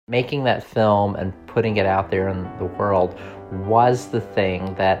Making that film and putting it out there in the world was the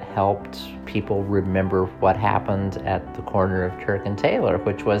thing that helped people remember what happened at the corner of Turk and Taylor,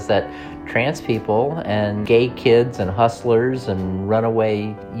 which was that trans people and gay kids and hustlers and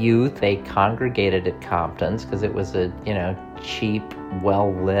runaway youth, they congregated at Compton's because it was a, cheap,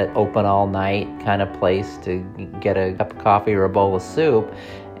 well-lit, open all night kind of place to get a cup of coffee or a bowl of soup.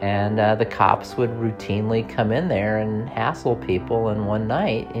 And the cops would routinely come in there and hassle people. And one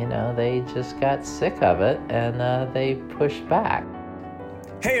night, they just got sick of it and they pushed back.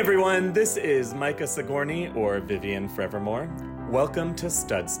 Hey everyone, this is Micah Sigourney, or Vivian Forevermore. Welcome to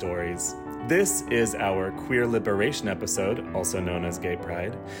Stud Stories. This is our queer liberation episode, also known as Gay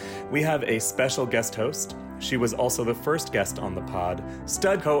Pride. We have a special guest host. She was also the first guest on the pod,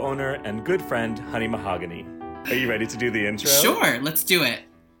 Stud co-owner and good friend, Honey Mahogany. Are you ready to do the intro? Sure, let's do it.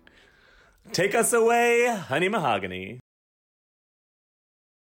 Take us away, Honey Mahogany.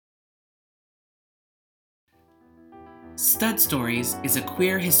 Stud Stories is a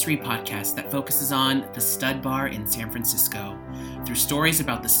queer history podcast that focuses on the Stud Bar in San Francisco. Through stories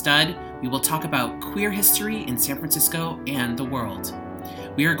about the Stud, we will talk about queer history in San Francisco and the world.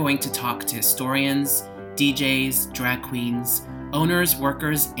 We are going to talk to historians, DJs, drag queens, owners,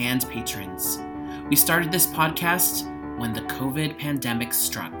 workers, and patrons. We started this podcast when the COVID pandemic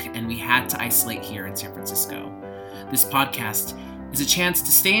struck and we had to isolate here in San Francisco. This podcast is a chance to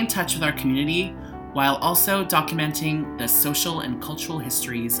stay in touch with our community while also documenting the social and cultural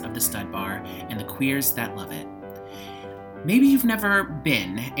histories of the Stud Bar and the queers that love it. Maybe you've never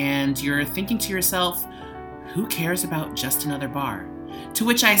been and you're thinking to yourself, who cares about just another bar? To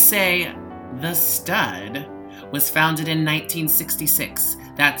which I say, the Stud was founded in 1966.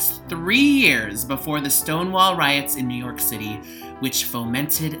 That's 3 years before the Stonewall riots in New York City, which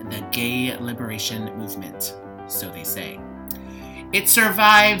fomented the gay liberation movement, so they say. It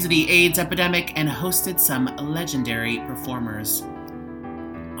survived the AIDS epidemic and hosted some legendary performers.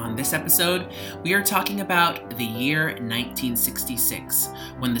 On this episode, we are talking about the year 1966,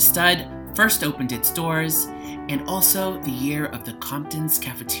 when the Stud first opened its doors, and also the year of the Compton's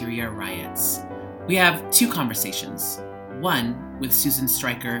cafeteria riots. We have two conversations. One with Susan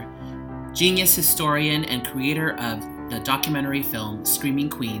Stryker, genius historian and creator of the documentary film Screaming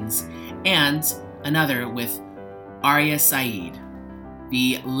Queens, and another with Arya Saeed,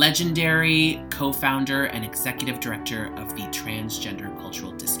 the legendary co-founder and executive director of the Transgender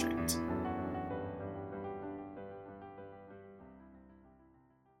Cultural District.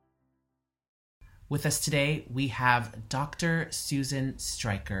 With us today, we have Dr. Susan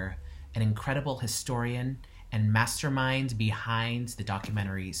Stryker, an incredible historian and mastermind behind the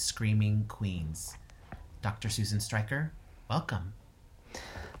documentary Screaming Queens. Dr. Susan Stryker, welcome.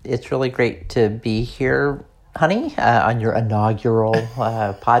 It's really great to be here, Honey, on your inaugural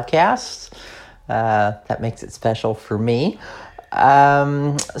podcast. That makes it special for me.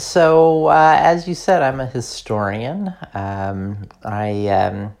 So, as you said, I'm a historian.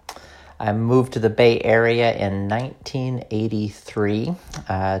 I moved to the Bay Area in 1983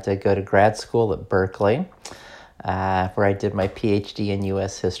 to go to grad school at Berkeley, where I did my PhD in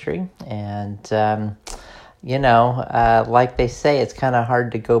U.S. history. And, like they say, it's kind of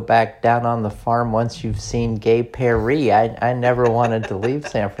hard to go back down on the farm once you've seen Gay Paris. I never wanted to leave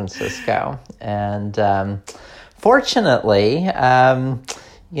San Francisco. And fortunately, I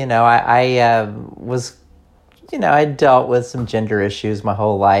was I dealt with some gender issues my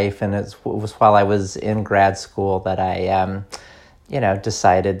whole life, and it was while I was in grad school that I,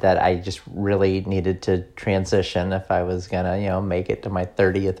 decided that I just really needed to transition if I was going to, make it to my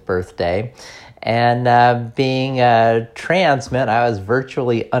 30th birthday. And being trans meant I was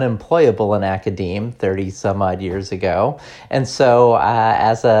virtually unemployable in academe 30 some odd years ago. And so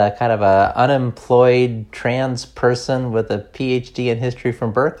as a kind of a unemployed trans person with a PhD in history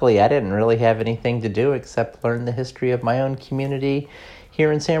from Berkeley, I didn't really have anything to do except learn the history of my own community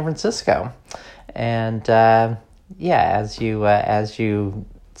here in San Francisco. And as you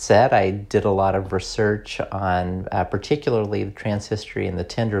said, I did a lot of research on particularly the trans history in the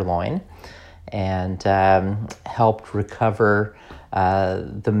Tenderloin, and helped recover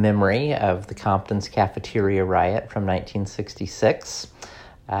the memory of the Compton's cafeteria riot from 1966.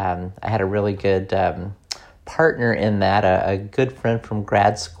 I had a really good partner in that, a good friend from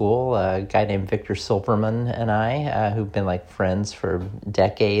grad school, a guy named Victor Silverman and I, who've been like friends for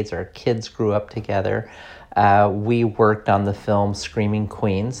decades. Our kids grew up together. We worked on the film Screaming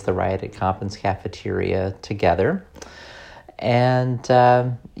Queens, the riot at Compton's cafeteria, together. And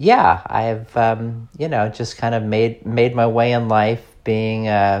I've just kind of made my way in life being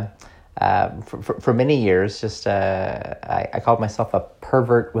for many years, just I called myself a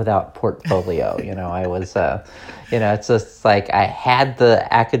pervert without portfolio. I was, it's just like I had the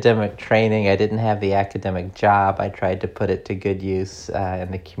academic training. I didn't have the academic job. I tried to put it to good use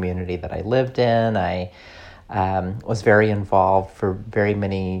in the community that I lived in. I was very involved for very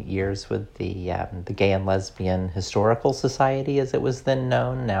many years with the Gay and Lesbian Historical Society, as it was then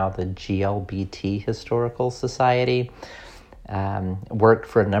known, now the GLBT Historical Society. Worked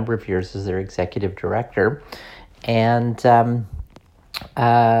for a number of years as their executive director. And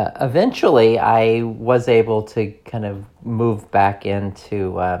eventually I was able to kind of move back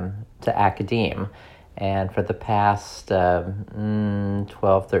into to academe. And for the past 12,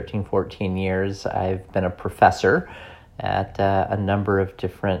 13, 14 years, I've been a professor at a number of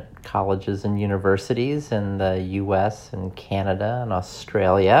different colleges and universities in the U.S. and Canada and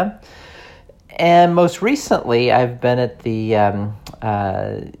Australia. And most recently, I've been at the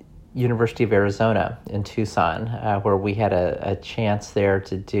University of Arizona in Tucson, where we had a chance there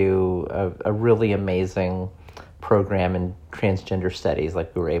to do a really amazing program in transgender studies.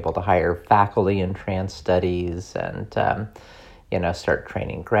 Like, we were able to hire faculty in trans studies and, start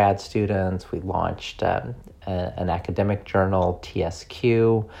training grad students. We launched an academic journal,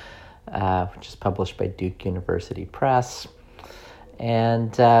 TSQ, which is published by Duke University Press.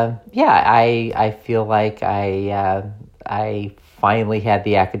 And I feel like I finally had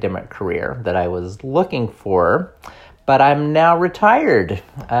the academic career that I was looking for, but I'm now retired.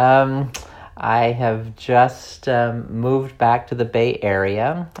 I have just moved back to the Bay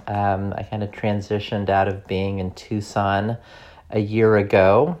Area. I kind of transitioned out of being in Tucson a year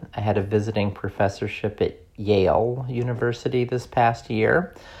ago. I had a visiting professorship at Yale University this past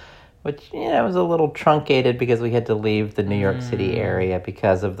year, which, was a little truncated because we had to leave the New York City area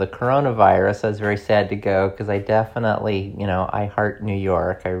because of the coronavirus. I was very sad to go because I definitely, I heart New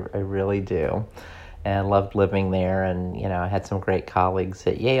York. I really do. And I loved living there, and, I had some great colleagues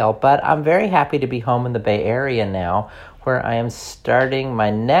at Yale. But I'm very happy to be home in the Bay Area now, where I am starting my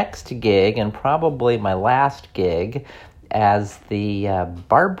next gig, and probably my last gig, as the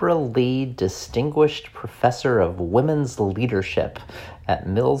Barbara Lee Distinguished Professor of Women's Leadership at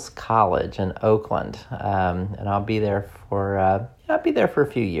Mills College in Oakland, and I'll be there for a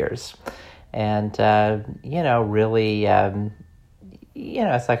few years, and really,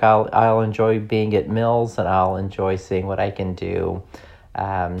 it's like I'll enjoy being at Mills, and I'll enjoy seeing what I can do,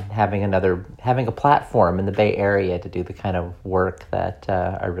 having a platform in the Bay Area to do the kind of work that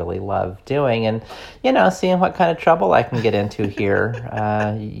I really love doing, and seeing what kind of trouble I can get into here,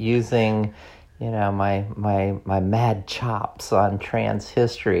 using my mad chops on trans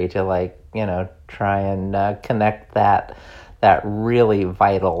history to try and connect that really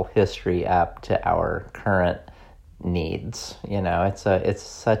vital history up to our current needs. It's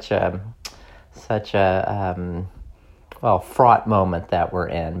such a fraught moment that we're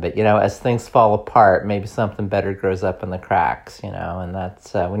in. But as things fall apart, maybe something better grows up in the cracks. And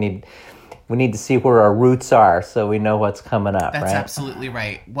that's we need to see where our roots are so we know what's coming up. That's right? Absolutely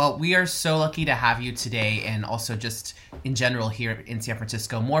right. Well, we are so lucky to have you today, and also just in general here in San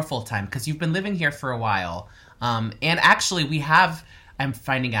Francisco, more full-time, because you've been living here for a while. And actually I'm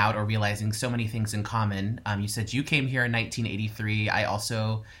finding out or realizing so many things in common. You said you came here in 1983. I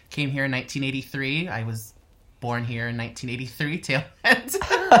also came here in 1983. I was born here in 1983, tail end.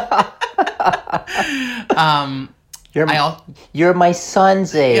 You're my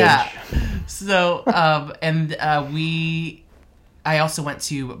son's age. Yeah. So, I also went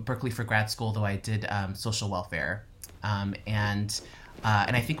to Berkeley for grad school, though I did social welfare. And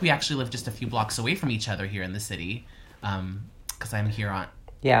I think we actually live just a few blocks away from each other here in the city, because I'm here on...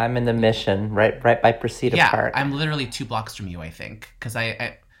 Yeah, I'm in the Mission, right by Precita Park. Yeah, I'm literally 2 blocks from you, I think, because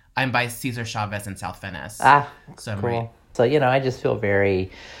I'm by Cesar Chavez in South Venice. So cool. Right. So, I just feel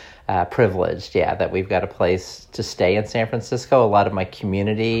very privileged, that we've got a place to stay in San Francisco. A lot of my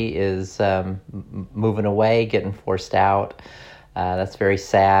community is moving away, getting forced out. That's very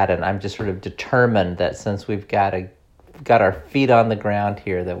sad, and I'm just sort of determined that since we've got our feet on the ground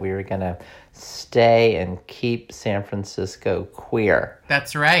here, that we were going to stay and keep San Francisco queer.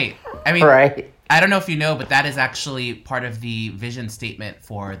 That's right. I mean, right? I don't know if you know, but that is actually part of the vision statement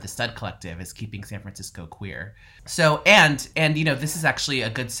for the Stud Collective, is keeping San Francisco queer. So, and this is actually a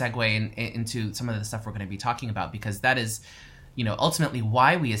good segue into some of the stuff we're going to be talking about, because that is ultimately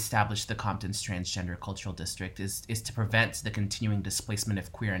why we established the Compton's Transgender Cultural District is to prevent the continuing displacement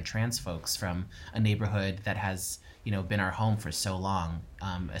of queer and trans folks from a neighborhood that has, been our home for so long,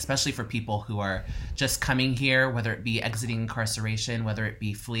 especially for people who are just coming here, whether it be exiting incarceration, whether it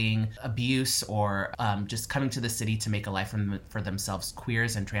be fleeing abuse, or just coming to the city to make a life for themselves.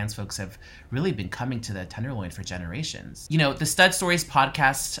 Queers and trans folks have really been coming to the Tenderloin for generations. The Stud Stories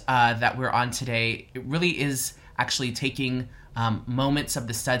podcast that we're on today, it really is actually taking moments of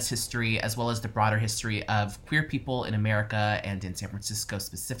the Stud's history as well as the broader history of queer people in America and in San Francisco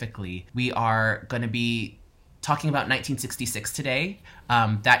specifically. We are going to be talking about 1966 today,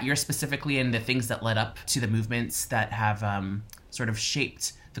 that year specifically, and the things that led up to the movements that have sort of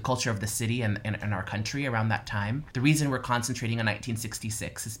shaped the culture of the city and our country around that time. The reason we're concentrating on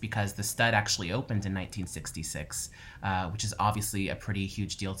 1966 is because the Stud actually opened in 1966, which is obviously a pretty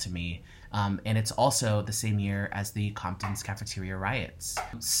huge deal to me. And it's also the same year as the Compton's cafeteria riots.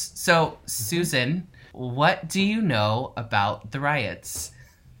 So, Susan, what do you know about the riots?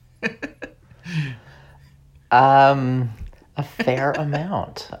 A fair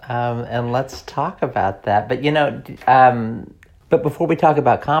amount. And let's talk about that. But, but before we talk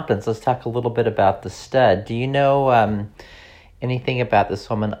about Compton's, let's talk a little bit about the Stud. Do you know anything about this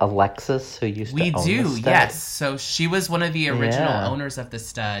woman, Alexis, who used to own the Stud? We do, yes. So she was one of the original owners of the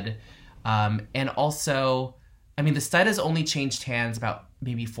Stud. And also, the Stud has only changed hands about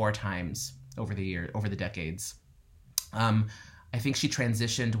maybe 4 times over the decades. I think she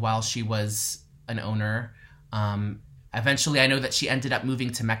transitioned while she was an owner. Eventually, I know that she ended up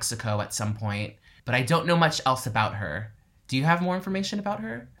moving to Mexico at some point, but I don't know much else about her. Do you have more information about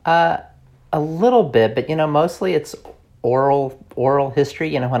her? A little bit, but mostly it's oral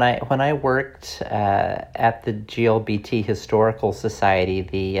history. When I worked at the GLBT Historical Society,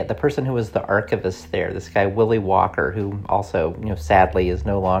 the person who was the archivist there, this guy Willie Walker, who also sadly is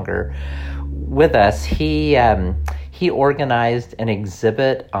no longer with us, he organized an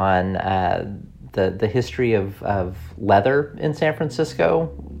exhibit on the history of leather in San Francisco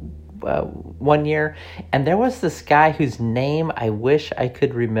one year, and there was this guy whose name I wish I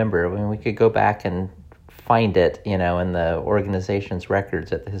could remember. We could go back and find it, in the organization's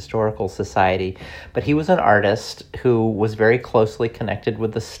records at the Historical Society. But he was an artist who was very closely connected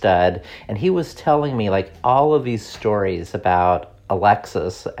with the Stud, and he was telling me all of these stories about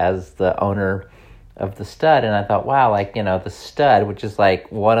Alexis as the owner of the Stud, and I thought, wow, the Stud, which is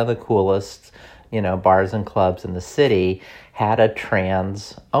one of the coolest bars and clubs in the city, had a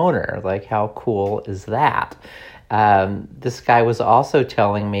trans owner. How cool is that? This guy was also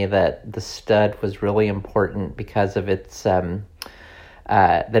telling me that the Stud was really important because of its, that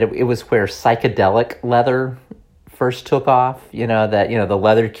it was where psychedelic leather first took off. The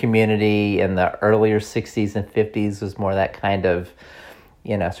leather community in the earlier 60s and 50s was more that kind of,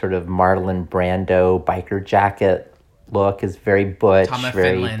 sort of Marlon Brando biker jacket look, is very butch,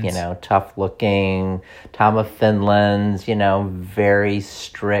 very, tough looking. Tom of Finland's, very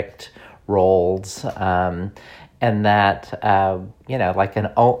strict roles. And that, an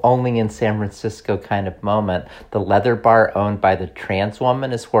only in San Francisco kind of moment. The leather bar owned by the trans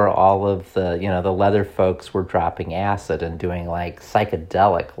woman is where all of the, the leather folks were dropping acid and doing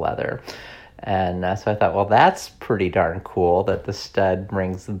psychedelic leather. And so I thought, well, that's pretty darn cool that the Stud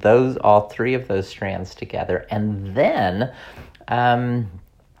brings all 3 of those strands together. And then, in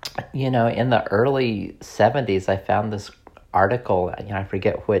the early 70s, I found this article, I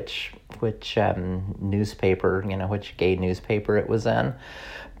forget which newspaper, which gay newspaper it was in,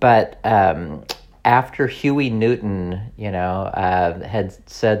 but after Huey Newton, had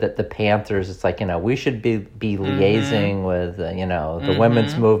said that the Panthers, it's we should be liaising with, the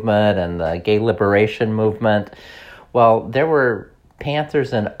women's movement and the gay liberation movement. Well, there were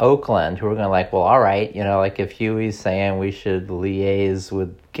Panthers in Oakland who were going well, all right, if Huey's saying we should liaise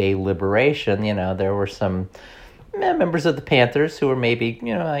with gay liberation, there were some members of the Panthers who were maybe,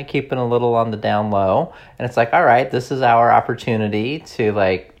 keeping a little on the down low. And it's all right, this is our opportunity to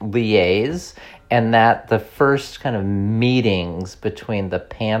liaise. And that the first kind of meetings between the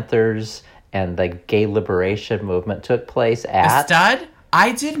Panthers and the gay liberation movement took place at... The Stud?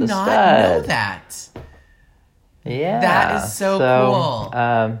 I did not know that. Yeah. That is so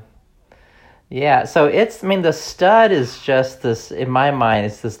cool. Yeah, so the Stud is just this, in my mind,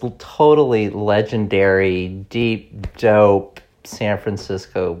 it's this totally legendary, deep, dope San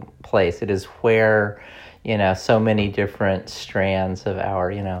Francisco place. It is where, so many different strands of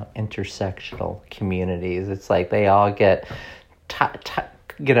our, intersectional communities. It's they all get,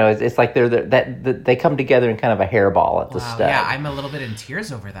 it's they come together in kind of a hairball at the Stud. Yeah, I'm a little bit in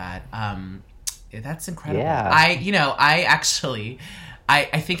tears over that. That's incredible. Yeah. I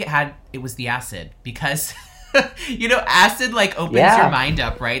think it was the acid, because acid like opens your mind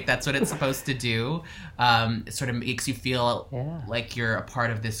up, right? That's what it's supposed to do. It sort of makes you feel like you're a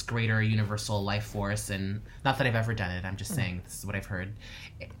part of this greater universal life force. And not that I've ever done it, I'm just saying this is what I've heard.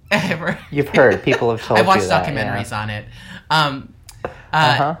 You've heard, people have told you I've watched that, documentaries on it.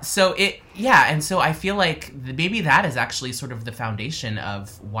 And so I feel like maybe that is actually sort of the foundation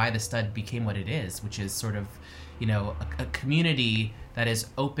of why the Stud became what it is, which is sort of, a community that is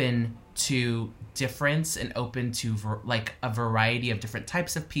open to difference and open to like a variety of different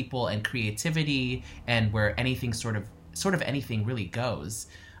types of people and creativity, and where anything sort of anything really goes.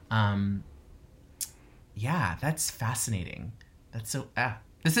 That's fascinating. That's so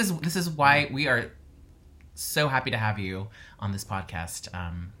this is why we are so happy to have you on this podcast,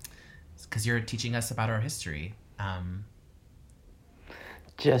 because you're teaching us about our history.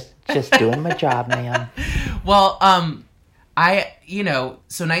 Just doing my job, man. Well, so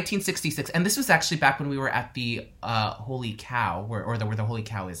 1966, and this was actually back when we were at the Holy Cow, where the Holy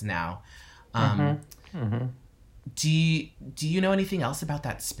Cow is now. Do you know anything else about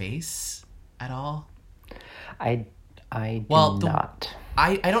that space at all? I do not.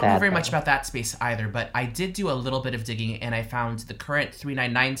 I don't know very much about that space either, but I did do a little bit of digging, and I found the current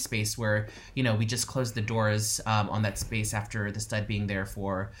 399 space where, we just closed the doors on that space after the Stud being there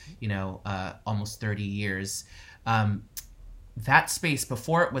for, almost 30 years. That space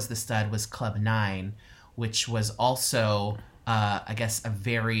before it was the Stud was Club 9, which was also, I guess, a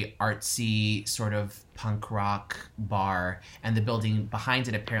very artsy sort of punk rock bar. And the building behind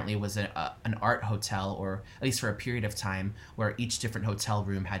it apparently was an art hotel, or at least for a period of time, where each different hotel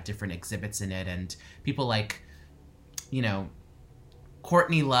room had different exhibits in it. And people like,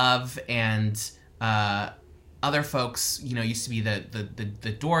 Courtney Love and other folks, used to be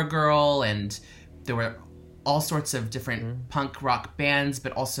the door girl, and there were all sorts of different punk rock bands,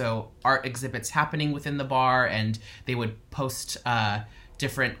 but also art exhibits happening within the bar, and they would post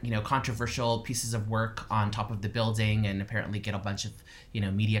different, controversial pieces of work on top of the building, and apparently get a bunch of,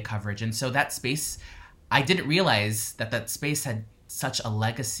 media coverage. And so that space, I didn't realize that space had such a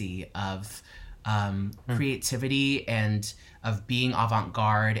legacy of creativity and of being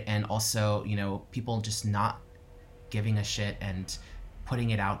avant-garde, and also, people just not giving a shit and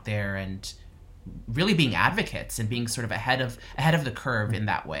putting it out there, and really being advocates and being sort of ahead of the curve in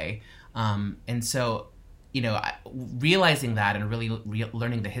that way. And so, realizing that and really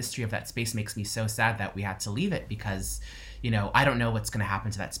learning the history of that space makes me so sad that we had to leave it, because, I don't know what's going to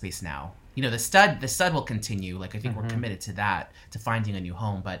happen to that space now. The Stud will continue. Like, I think we're committed to that, to finding a new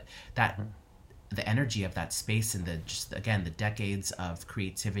home, but the energy of that space and the decades of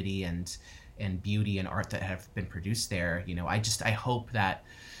creativity and beauty and art that have been produced there, I hope that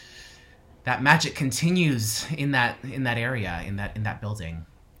magic continues in that area, in that building.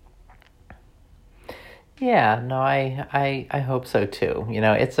 Yeah, no, I hope so too.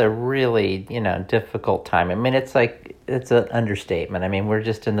 It's a really, difficult time. I mean, it's an understatement. I mean, we're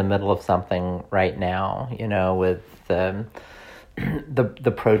just in the middle of something right now, with the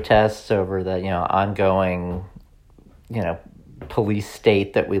protests over the, ongoing, police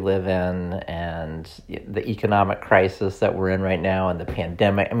state that we live in, and the economic crisis that we're in right now, and the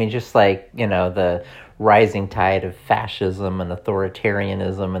pandemic. I mean, just like, the rising tide of fascism and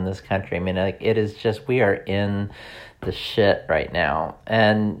authoritarianism in this country. I mean, it is just, we are in the shit right now.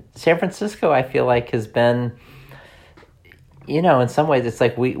 And San Francisco, I feel like, has been, in some ways, it's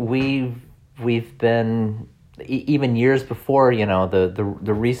like we've been, even years before,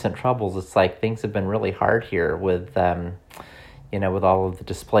 the recent troubles, it's like things have been really hard here with, with all of the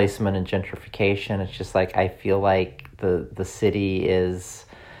displacement and gentrification. It's just like, I feel like the city is,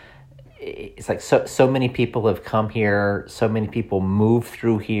 it's like so many people have come here, so many people move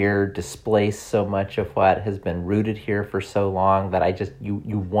through here, displaced so much of what has been rooted here for so long, that I just,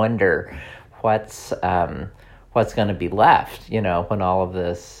 you wonder what's going to be left, when all of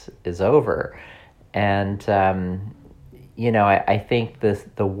this is over. And, I think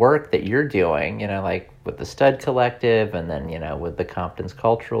the work that you're doing, like with the Stud Collective, and then, with the Compton's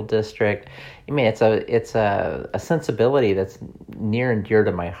Cultural District, I mean, it's a sensibility that's near and dear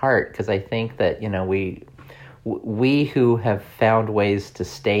to my heart, because I think that, we who have found ways to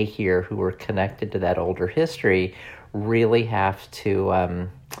stay here, who are connected to that older history, really have to,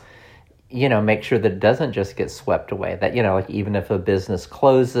 make sure that it doesn't just get swept away. That, like, even if a business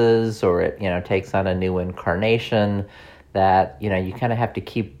closes or it, takes on a new incarnation, that, you kind of have to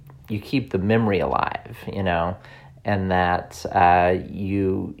keep the memory alive, and that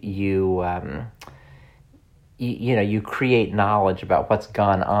you create knowledge about what's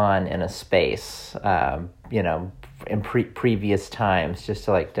gone on in a space, in previous times, just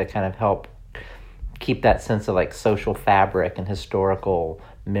to kind of help keep that sense of like social fabric and historical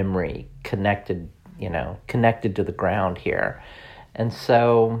memory connected to the ground here. And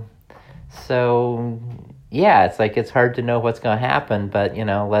so yeah, it's like, it's hard to know what's going to happen, but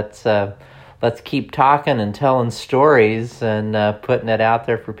let's keep talking and telling stories and putting it out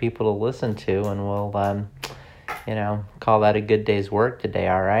there for people to listen to, and we'll call that a good day's work today.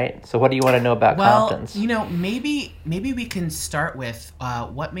 All right. So what do you want to know about Compton's? Maybe we can start with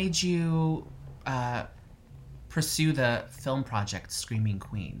what made you pursue the film project Screaming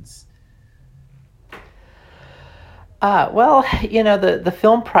Queens? The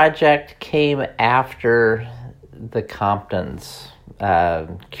film project came after the Comptons'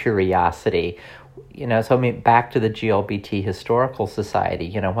 curiosity. So back to the GLBT Historical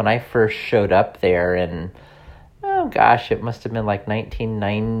Society. When I first showed up there in, it must have been like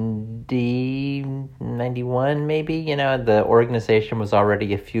 1990, 91 maybe. The organization was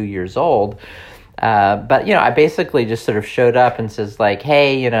already a few years old. But I basically just sort of showed up and says like,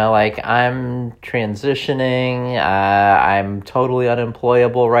 hey, I'm transitioning. I'm totally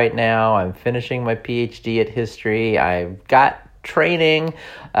unemployable right now. I'm finishing my PhD at history. I've got training.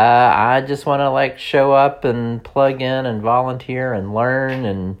 I just want to show up and plug in and volunteer and learn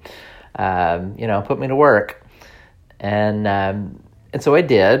and, put me to work. And so I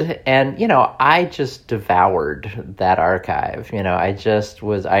did, and, I just devoured that archive.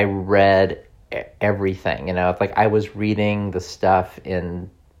 I read everything, I was reading the stuff in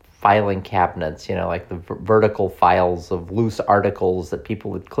filing cabinets, like the vertical files of loose articles that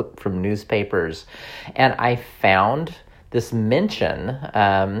people would clip from newspapers. And I found this mention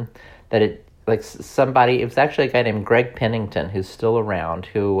that it was actually a guy named Greg Pennington, who's still around,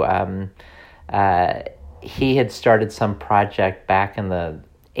 who he had started some project back in the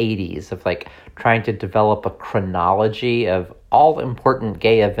 80s of trying to develop a chronology of all important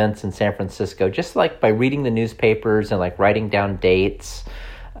gay events in San Francisco, just by reading the newspapers and writing down dates,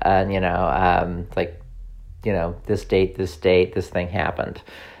 and this date, this thing happened.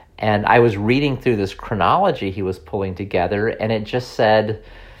 And I was reading through this chronology he was pulling together, and it just said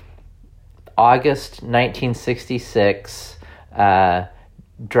August 1966,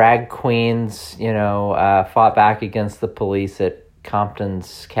 drag queens, fought back against the police at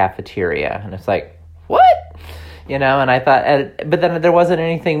Compton's cafeteria. And it's like, what? And I thought, but then there wasn't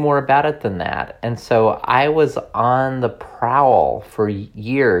anything more about it than that. And so I was on the prowl for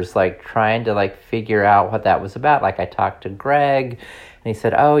years, trying to figure out what that was about. I talked to Greg, and he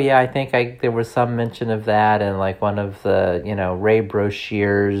said, oh yeah, I think there was some mention of that in one of the, Ray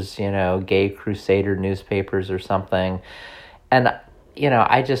Brochier's, Gay Crusader newspapers or something. And,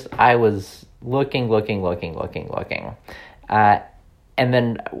 I was looking. And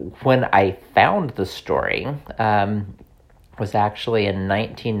then when I found the story, was actually in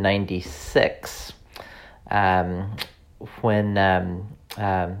 1996, when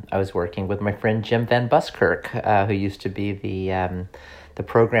I was working with my friend Jim Van Buskirk, who used to be the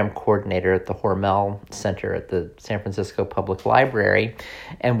program coordinator at the Hormel Center at the San Francisco Public Library.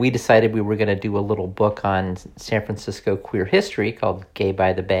 And we decided we were going to do a little book on San Francisco queer history called Gay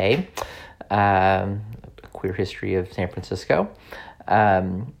by the Bay, Queer History of San Francisco.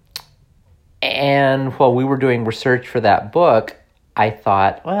 And while we were doing research for that book, I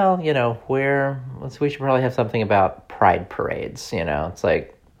thought, well, we should probably have something about pride parades. It's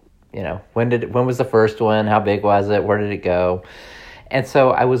when was the first one? How big was it? Where did it go? And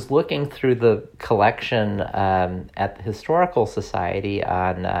so I was looking through the collection at the Historical Society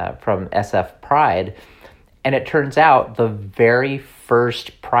on from SF Pride, and it turns out the very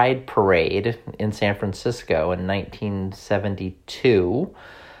first Pride Parade in San Francisco in 1972,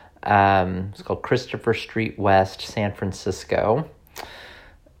 it's called Christopher Street West, San Francisco,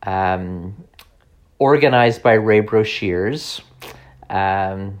 organized by Ray Brochier's.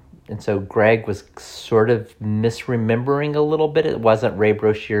 And so Greg was sort of misremembering a little bit. It wasn't Ray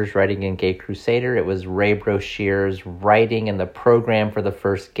Brochier's writing in Gay Crusader. It was Ray Brochier's writing in the program for the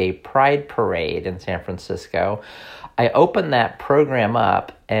first Gay Pride Parade in San Francisco. I opened that program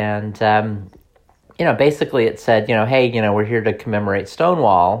up, and basically it said, hey, we're here to commemorate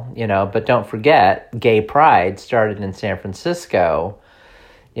Stonewall, but don't forget, Gay Pride started in San Francisco,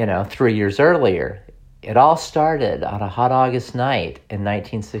 3 years earlier. It all started on a hot August night in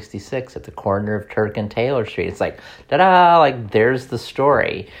 1966 at the corner of Turk and Taylor Street. It's ta-da, there's the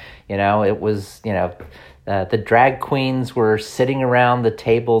story. It was, the drag queens were sitting around the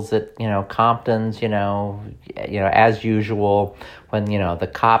tables at, Compton's, as usual, when,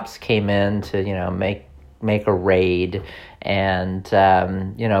 the cops came in to, make make a raid, and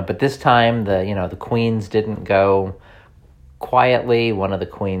but this time the queens didn't go quietly. One of the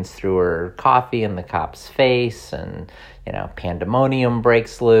queens threw her coffee in the cop's face, and pandemonium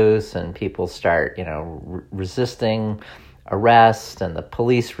breaks loose, and people start resisting arrest, and the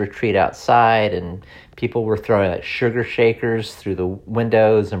police retreat outside, and people were throwing like sugar shakers through the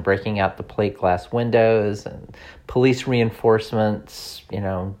windows and breaking out the plate glass windows, and police reinforcements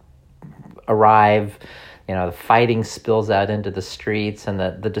arrive. The fighting spills out into the streets, and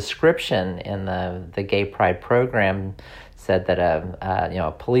the description in the Gay Pride program said that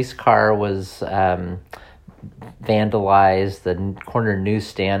a police car was vandalized, the corner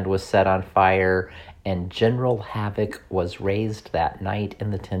newsstand was set on fire, and general havoc was raised that night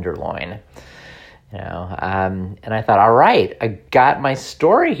in the Tenderloin. And I thought, all right, I got my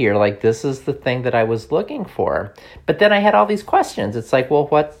story here. Like, this is the thing that I was looking for. But then I had all these questions. It's like,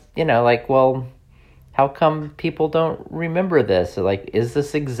 well, how come people don't remember this? Like, is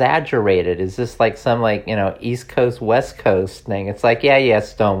this exaggerated? Is this like some East Coast, West Coast thing? It's like, yeah,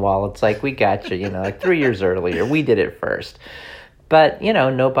 Stonewall. It's like, we got you, like 3 years earlier, we did it first. But,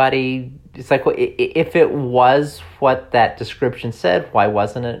 nobody, it's like, well, if it was what that description said, why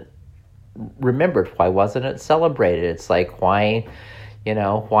wasn't it remembered? Why wasn't it celebrated? It's like, why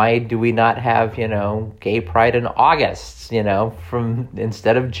do we not have, Gay Pride in August, from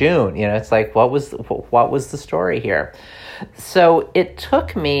instead of June? It's like, what was the story here? So it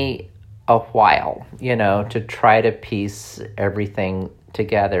took me a while, to try to piece everything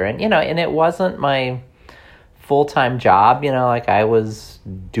together. And, and it wasn't my full-time job, like I was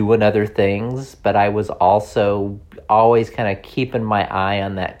doing other things, but I was also always kind of keeping my eye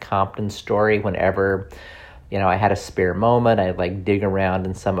on that Compton story. Whenever I had a spare moment, I'd like dig around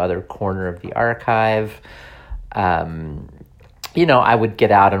in some other corner of the archive. I would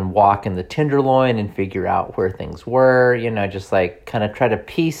get out and walk in the Tenderloin and figure out where things were, just like kind of try to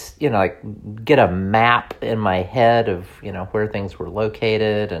piece, like get a map in my head of, where things were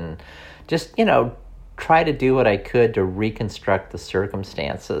located, and just, try to do what I could to reconstruct the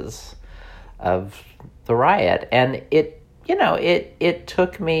circumstances of the riot. And it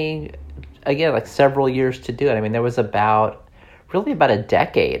took me, again, like several years to do it. I mean, there was about a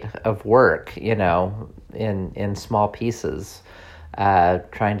decade of work, in small pieces,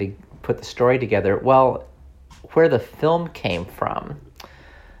 trying to put the story together. Well, where the film came from,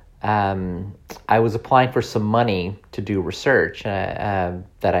 I was applying for some money to do research that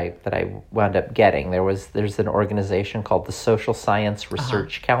I wound up getting. There's an organization called the Social Science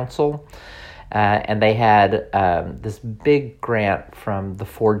Research Council. And they had this big grant from the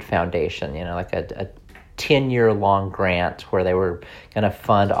Ford Foundation, like a 10-year-long grant where they were going to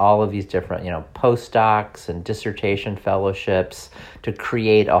fund all of these different, postdocs and dissertation fellowships to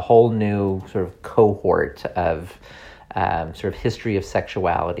create a whole new sort of cohort of sort of history of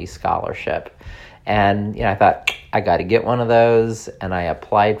sexuality scholarship. And, I thought, I got to get one of those, and I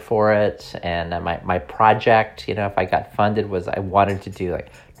applied for it. And my project, if I got funded, was I wanted to do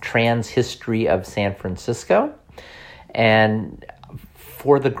like trans history of San Francisco. And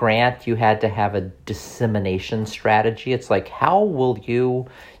for the grant, you had to have a dissemination strategy. It's like, how will you,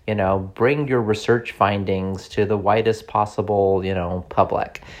 bring your research findings to the widest possible,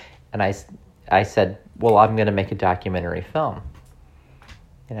 public? And I said, well, I'm going to make a documentary film.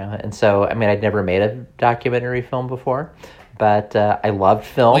 And so, I mean, I'd never made a documentary film before, but I loved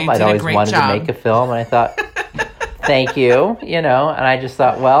film. I'd always wanted to make a film, and I thought, thank you, and I just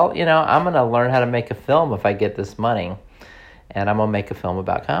thought, well, I'm going to learn how to make a film if I get this money, and I'm going to make a film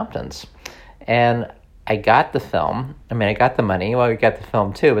about Comptons. And I got the film. I mean, I got the money. Well, we got the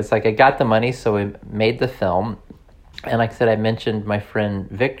film too. It's like I got the money, so we made the film. And like I said, I mentioned my friend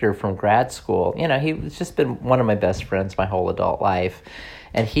Victor from grad school. He's just been one of my best friends my whole adult life.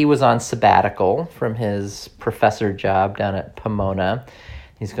 And he was on sabbatical from his professor job down at Pomona.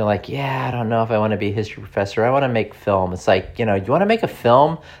 He's going like, yeah, I don't know if I want to be a history professor. I want to make film. It's like, you want to make a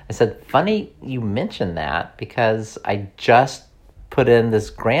film? I said, funny you mentioned that, because I just put in this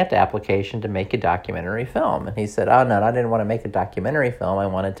grant application to make a documentary film. And he said, oh, no, I didn't want to make a documentary film. I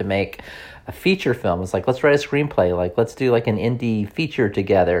wanted to make a feature film. It's like, let's write a screenplay. Like, let's do like an indie feature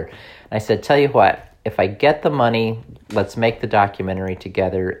together. And I said, tell you what, if I get the money, let's make the documentary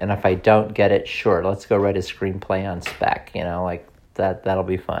together. And if I don't get it, sure, let's go write a screenplay on spec, like that'll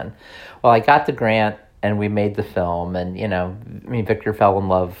be fun. Well, I got the grant and we made the film, and, Victor fell in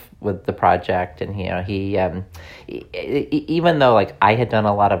love with the project, and, he even though like I had done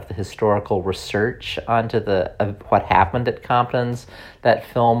a lot of the historical research onto what happened at Comptons, that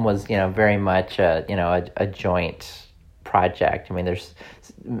film was, very much a joint project. I mean, there's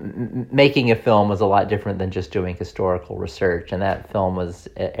making a film was a lot different than just doing historical research, and that film was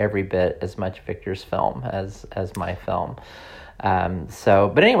every bit as much Victor's film as my film.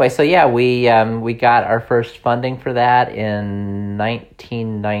 But anyway, so yeah, we got our first funding for that in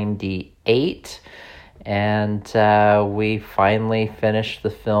 1998, and we finally finished the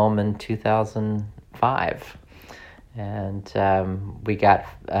film in 2005, and we got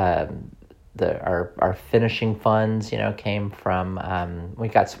our finishing funds. Came from we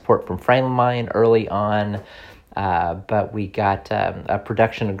got support from Frameline early on. But we got a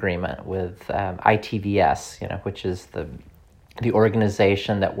production agreement with ITVS, which is the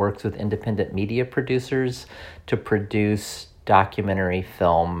organization that works with independent media producers to produce documentary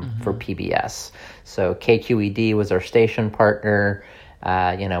film for PBS. So KQED was our station partner.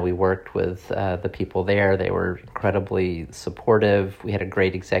 We worked with the people there. They were incredibly supportive. We had a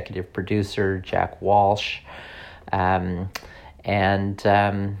great executive producer, Jack Walsh. I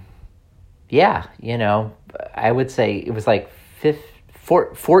would say it was like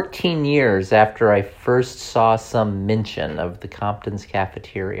 14 years after I first saw some mention of the Compton's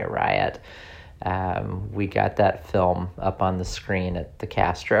cafeteria riot. We got that film up on the screen at the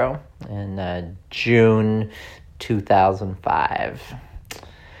Castro in June 2005.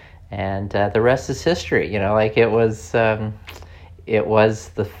 And the rest is history. It was the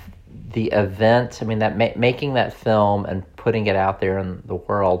event. I mean, that making that film and putting it out there in the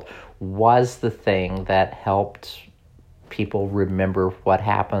world was the thing that helped people remember what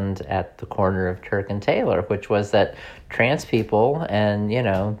happened at the corner of Turk and Taylor, which was that trans people and,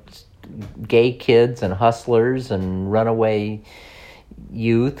 gay kids and hustlers and runaway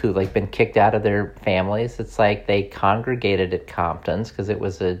youth who been kicked out of their families, it's like they congregated at Compton's because it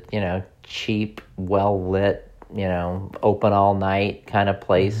was a, cheap, well-lit, open all night kind of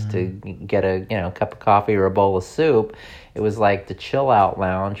place to get a, cup of coffee or a bowl of soup. It was like the chill out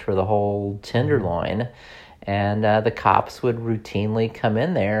lounge for the whole Tenderloin. And the cops would routinely come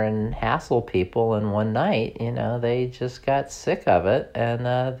in there and hassle people. And one night, they just got sick of it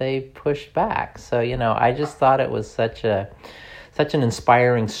and they pushed back. So, I just thought it was such an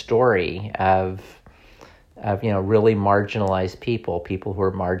inspiring story of really marginalized people who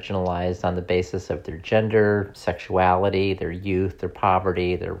are marginalized on the basis of their gender, sexuality, their youth, their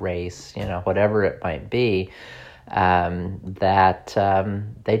poverty, their race, whatever it might be.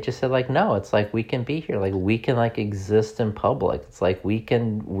 They just said no, it's like we can be here, we can exist in public. It's like we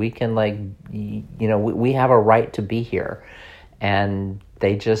can we have a right to be here, and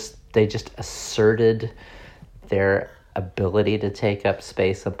they just asserted their ability to take up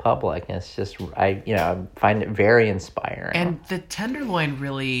space in public, and it's just I find it very inspiring. And the Tenderloin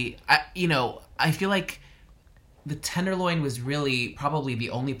really, I feel like the Tenderloin was really probably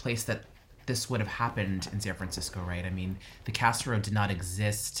the only place that this would have happened in San Francisco, right? I mean, the Castro did not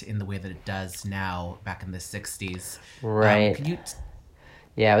exist in the way that it does now back in the 60s. Right.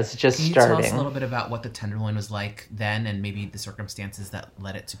 Yeah, it was just starting. Can you tell us a little bit about what the Tenderloin was like then and maybe the circumstances that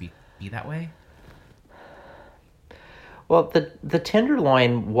led it to be that way? Well, the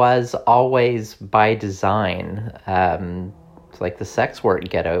Tenderloin was always by design. Like the sex work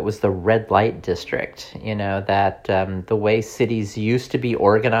ghetto, it was the red light district, that the way cities used to be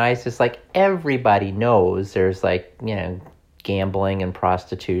organized is everybody knows there's gambling and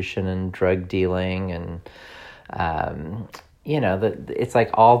prostitution and drug dealing and, it's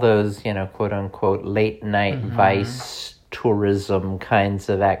all those, quote unquote, late night vice tourism kinds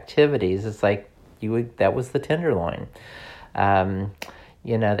of activities. It's that was the Tenderloin. And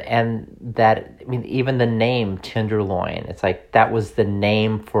that, even the name Tenderloin, it's that was the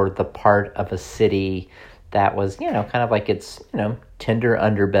name for the part of a city that was, kind of its, tender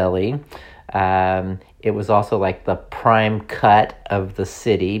underbelly. It was also the prime cut of the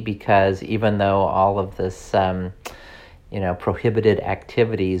city because even though all of this, prohibited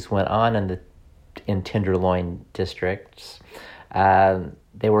activities went on in Tenderloin districts,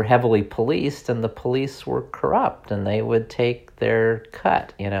 they were heavily policed, and the police were corrupt, and they would take their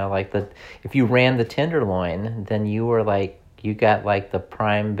cut. If you ran the Tenderloin, then you were you got the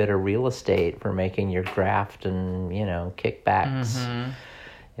prime bit of real estate for making your graft and kickbacks.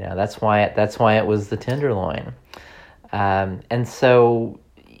 That's why it was the Tenderloin, and so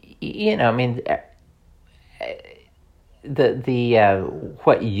the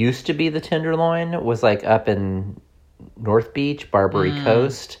what used to be the Tenderloin was up in North Beach, Barbary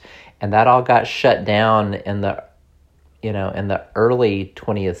Coast, and that all got shut down in the early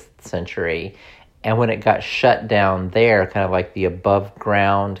 20th century. And when it got shut down there, kind of the above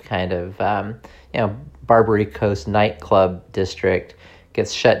ground kind of Barbary Coast nightclub district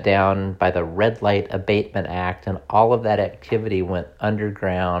gets shut down by the Red Light Abatement Act, and all of that activity went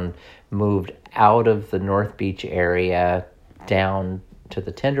underground, moved out of the North Beach area down to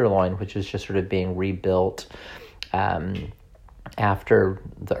the Tenderloin, which was just sort of being rebuilt after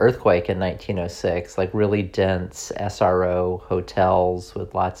the earthquake in 1906, like really dense SRO hotels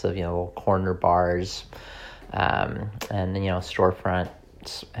with lots of, little corner bars, and, storefronts.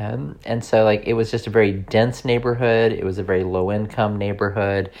 And so, like, it was just a very dense neighborhood. It was a very low-income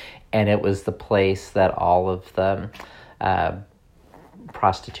neighborhood, and it was the place that all of the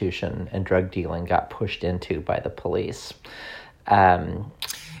prostitution and drug dealing got pushed into by the police.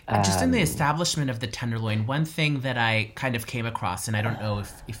 Just in the establishment of the Tenderloin, one thing that I kind of came across, and I don't know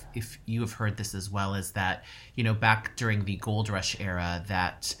if you have heard this as well, is that, back during the Gold Rush era,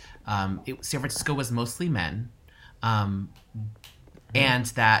 that San Francisco was mostly men, and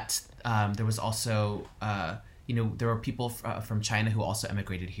that there was also, there were people from China who also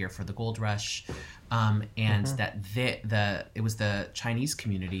emigrated here for the Gold Rush, and that it was the Chinese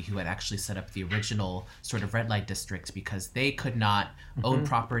community who had actually set up the original sort of red light district, because they could not own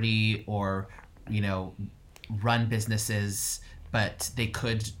property or, run businesses, but they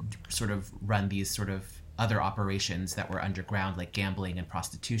could sort of run these sort of other operations that were underground, like gambling and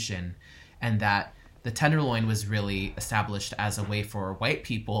prostitution, and that the Tenderloin was really established as a way for white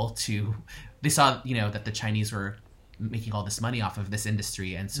people they saw, that the Chinese were making all this money off of this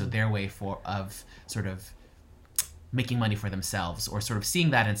industry, and so their way of sort of making money for themselves, or sort of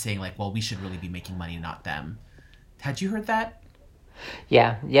seeing that and saying, like, well, we should really be making money, not them. Had you heard that?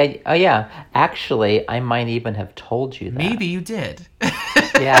 Yeah. Oh, yeah. Actually, I might even have told you that. Maybe you did.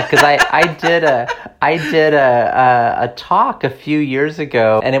 Yeah, because I did a talk a few years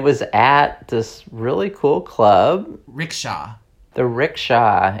ago, and it was at this really cool club. Rickshaw. The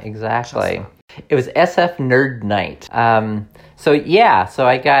Rickshaw, exactly. It was SF Nerd Night. So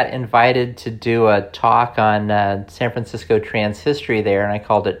I got invited to do a talk on San Francisco trans history there, and I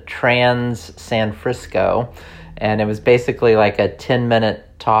called it Trans San Frisco. And it was basically like a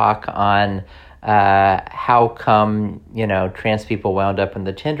 10-minute talk on how come, trans people wound up in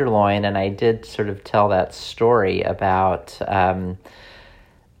the Tenderloin. And I did sort of tell that story about how,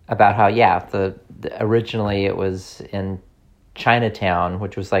 originally it was in Chinatown,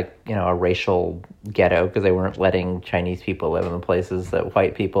 which was like, a racial ghetto, because they weren't letting Chinese people live in the places that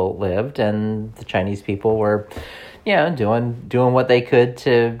white people lived. And the Chinese people were, doing what they could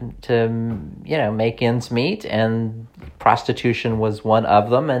to make ends meet, and prostitution was one of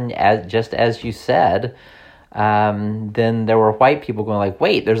them. And as you said, then there were white people going like,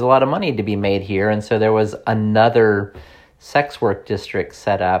 wait, there's a lot of money to be made here. And so there was another sex work district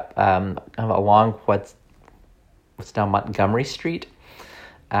set up along what's now Montgomery Street.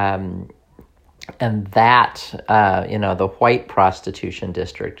 And that, the white prostitution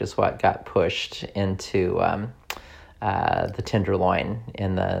district is what got pushed into the Tenderloin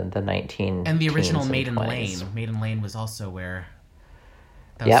in the 19 and the original and Maiden 20s. Lane. Maiden Lane was also where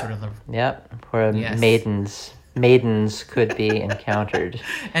that was sort of the... where maidens could be encountered.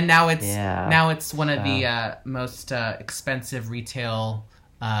 And now it's one of the most expensive retail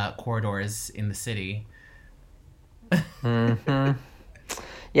corridors in the city. Mm-hmm.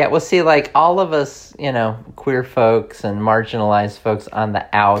 Yeah, well, see, like, all of us, queer folks and marginalized folks on the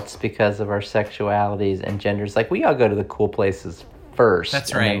outs because of our sexualities and genders, like, we all go to the cool places first.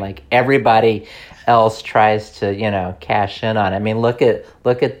 That's right. And then, like, everybody else tries to, cash in on it. I mean, look at the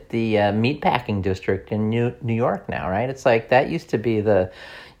meatpacking district in New York now, right? It's like, that used to be the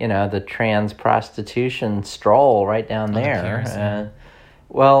trans prostitution stroll right down there.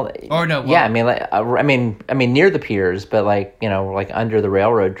 I mean, near the piers, but like under the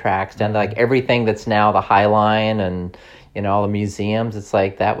railroad tracks, down to like everything that's now the High Line and all the museums. It's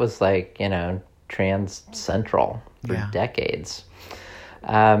like that was like trans central for decades.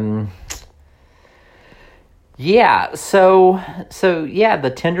 So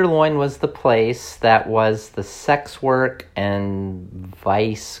the Tenderloin was the place that was the sex work and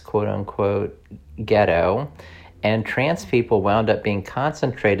vice, quote unquote, ghetto. And trans people wound up being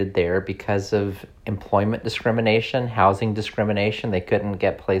concentrated there because of employment discrimination, housing discrimination. They couldn't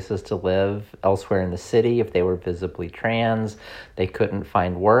get places to live elsewhere in the city if they were visibly trans. They couldn't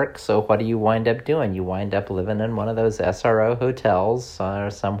find work. So what do you wind up doing? You wind up living in one of those SRO hotels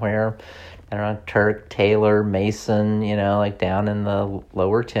somewhere, I don't know, Turk, Taylor, Mason, like down in the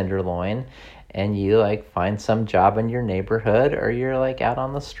lower Tenderloin. And you like find some job in your neighborhood, or you're like out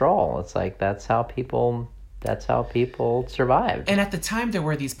on the stroll. It's like that's how people survived. And at the time, there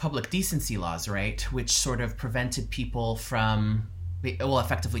were these public decency laws, right, which sort of prevented people from,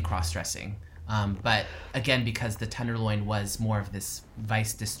 effectively cross-dressing. But again, because the Tenderloin was more of this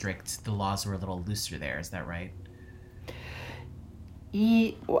vice district, the laws were a little looser there. Is that right?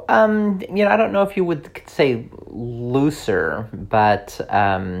 I don't know if you would say looser, but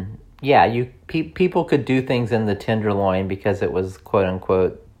people could do things in the Tenderloin because it was quote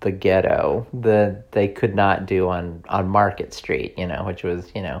unquote the ghetto that they could not do on Market Street, which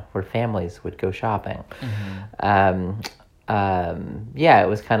was where families would go shopping. Mm-hmm. It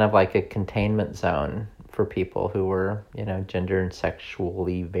was kind of like a containment zone for people who were gender and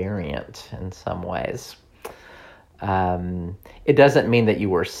sexually variant in some ways. It doesn't mean that you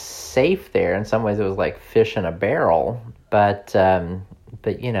were safe there. In some ways, it was like fish in a barrel. But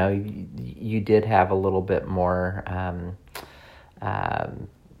you did have a little bit more.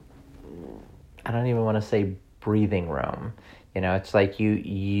 I don't even want to say breathing room. It's like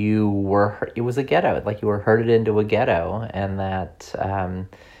you were. It was a ghetto. Like you were herded into a ghetto, and that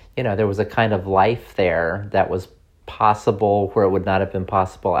there was a kind of life there that was possible where it would not have been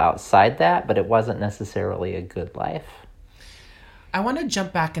possible outside that, but it wasn't necessarily a good life. I want to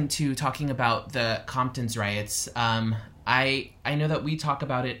jump back into talking about the Compton's riots. I know that we talk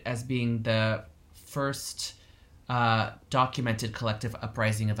about it as being the first documented collective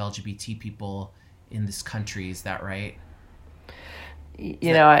uprising of LGBT people in this country. Is that right?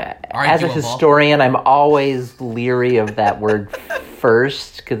 As a historian, I'm always leery of that word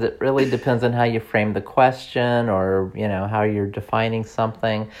first, because it really depends on how you frame the question or, how you're defining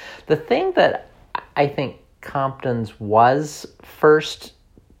something. The thing that I think Compton's was first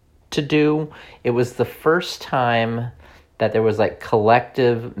to do, it was the first time that there was like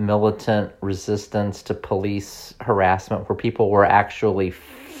collective militant resistance to police harassment where people were actually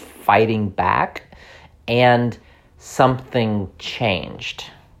fighting back and something changed,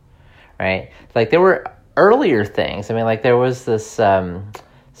 right? Like there were earlier things. I mean, like there was this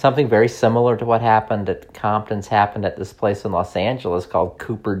something very similar to what happened at Compton's happened at this place in Los Angeles called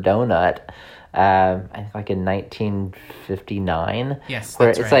Cooper Donut, I think like in 1959. Yes, where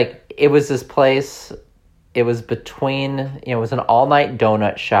that's it's right. like it was this place. It was between, it was an all-night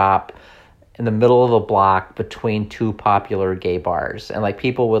donut shop in the middle of a block between two popular gay bars. And like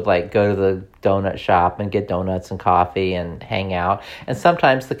people would like go to the donut shop and get donuts and coffee and hang out. And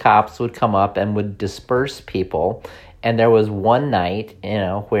sometimes the cops would come up and would disperse people. And there was one night,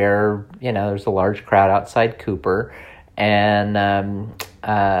 where, there's a large crowd outside Cooper, and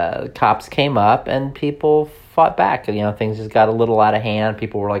cops came up and people fought back. Things just got a little out of hand.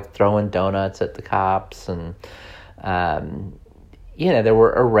 People were like throwing donuts at the cops, and there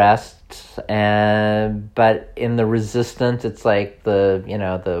were arrests. But in the resistance, it's like the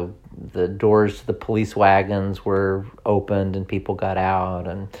doors to the police wagons were opened and people got out,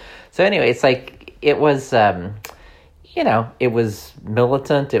 and so anyway, it's like it was. It was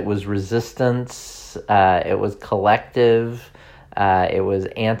militant. It was resistance. It was collective. It was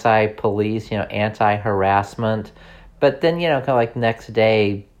anti-police, anti-harassment. But then, kind of like next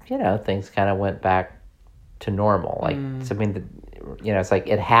day, things kind of went back to normal. Like, so, I mean, it's like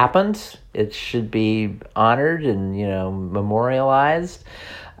it happened. It should be honored and, memorialized.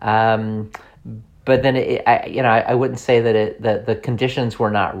 But then, I wouldn't say that the conditions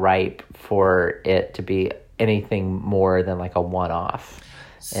were not ripe for it to be anything more than like a one-off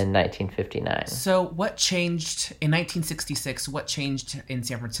in 1959. So what changed in 1966? What changed in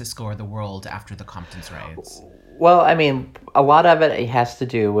San Francisco or the world after the Compton's riots? Well, I mean, a lot of it has to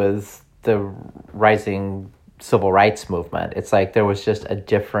do with the rising civil rights movement. It's like there was just a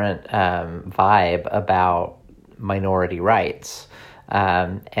different vibe about minority rights.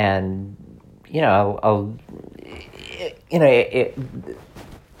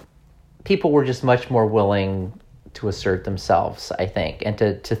 People were just much more willing to assert themselves, I think, and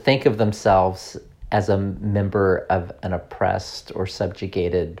to think of themselves as a member of an oppressed or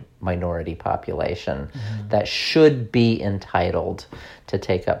subjugated minority population that should be entitled to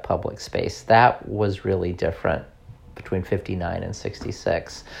take up public space. That was really different between 59 and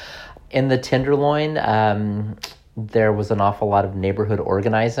 66. In the Tenderloin, there was an awful lot of neighborhood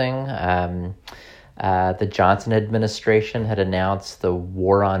organizing. The Johnson administration had announced the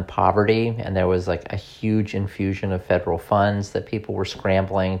war on poverty, and there was like a huge infusion of federal funds that people were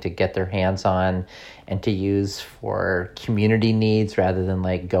scrambling to get their hands on and to use for community needs rather than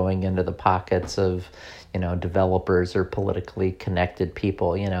like going into the pockets of, developers or politically connected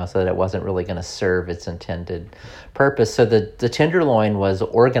people, so that it wasn't really going to serve its intended purpose. So the Tenderloin was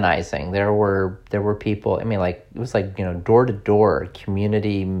organizing. There were people, I mean, like, it was like, door-to-door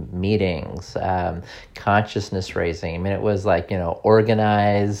community meetings, consciousness raising. I mean, it was like,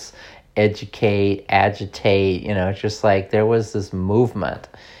 organize educate, agitate. It's just like there was this movement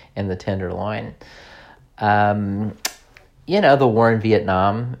in the Tenderloin. The war in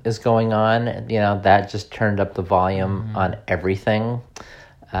Vietnam is going on. That just turned up the volume on everything.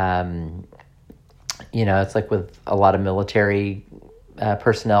 It's like with a lot of military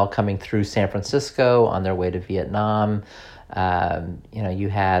personnel coming through San Francisco on their way to Vietnam. You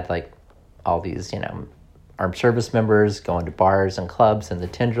had like all these, armed service members going to bars and clubs in the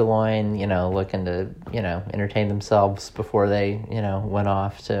Tenderloin, looking to, entertain themselves before they, went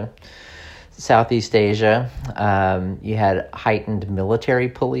off to Southeast Asia. You had heightened military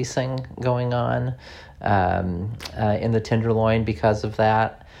policing going on in the Tenderloin because of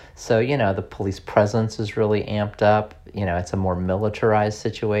that. So, the police presence is really amped up. It's a more militarized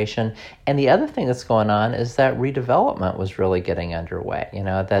situation. And the other thing that's going on is that redevelopment was really getting underway,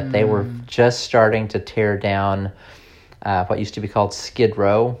 that they were just starting to tear down what used to be called Skid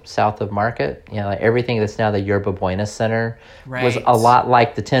Row, south of Market. Like everything that's now the Yerba Buena Center was a lot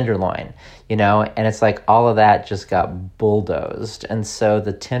like the Tenderloin, and it's like all of that just got bulldozed. And so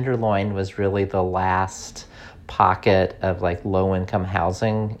the Tenderloin was really the last pocket of like low-income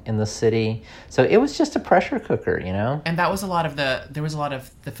housing in the city. So it was just a pressure cooker, And that was there was a lot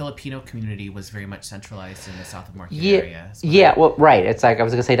of the Filipino community was very much centralized in the south of Market area. Yeah, well, right. It's like, I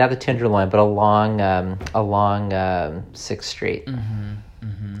was going to say not the Tenderloin, but along 6th Street.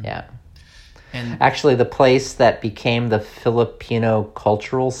 Yeah. And actually, the place that became the Filipino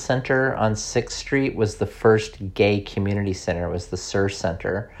Cultural Center on 6th Street was the first gay community center. It was the Sur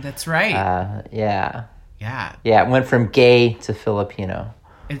Center. That's right. Yeah. Yeah. Yeah, it went from gay to Filipino.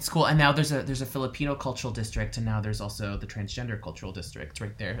 It's cool. And now there's a Filipino cultural district, and now there's also the transgender cultural district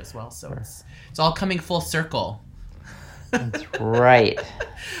right there as well. So it's all coming full circle. That's right.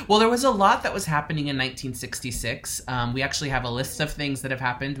 Well, there was a lot that was happening in 1966. We actually have a list of things that have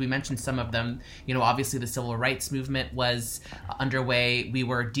happened. We mentioned some of them. Obviously the civil rights movement was underway. We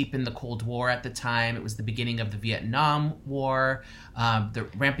were deep in the Cold War at the time. It was the beginning of the Vietnam War, the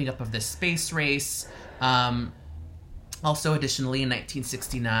ramping up of the space race. Also, additionally, in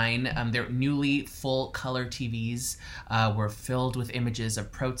 1969, their newly full-color TVs were filled with images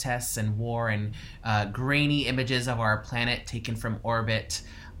of protests and war and grainy images of our planet taken from orbit.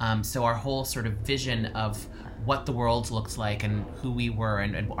 So our whole sort of vision of what the world looked like and who we were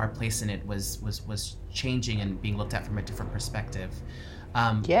and our place in it was changing and being looked at from a different perspective.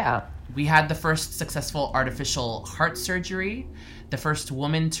 We had the first successful artificial heart surgery. The first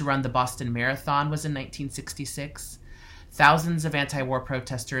woman to run the Boston Marathon was in 1966. Thousands of anti-war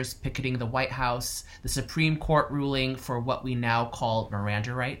protesters picketing the White House, the Supreme Court ruling for what we now call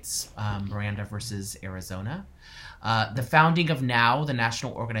Miranda rights, Miranda versus Arizona, the founding of NOW, the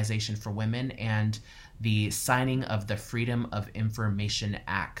National Organization for Women, and the signing of the Freedom of Information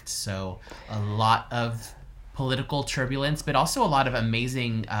Act. So a lot of political turbulence, but also a lot of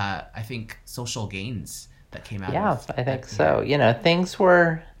amazing, I think, social gains that came out. Yeah, I think so. Things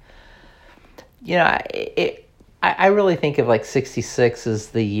were, I really think of like 66 as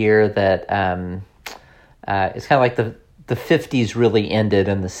the year that it's kind of like the 50s really ended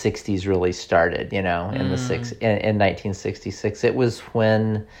and the 60s really started, in 1966. It was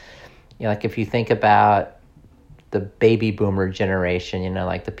when, like if you think about the baby boomer generation,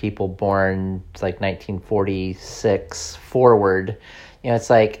 like the people born like 1946 forward, it's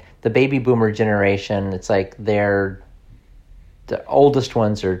like the baby boomer generation, it's like the oldest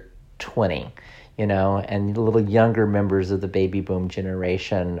ones are 20, and the little younger members of the baby boom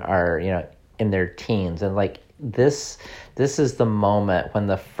generation are, in their teens. And like this is the moment when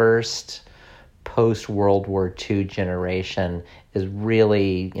the first post-World War II generation is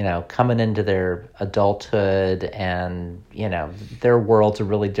really, coming into their adulthood, and, their world's a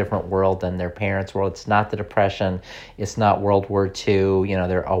really different world than their parents' world. It's not the Depression. It's not World War II.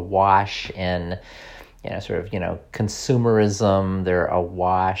 They're awash in, sort of, consumerism. They're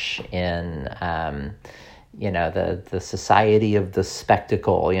awash in, the society of the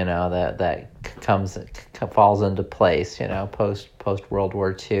spectacle, that falls into place, post World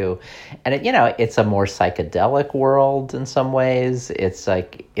War II. And it's a more psychedelic world in some ways. It's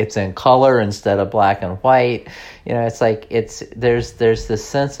like it's in color instead of black and white. It's like there's this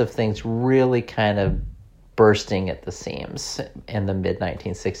sense of things really kind of bursting at the seams in the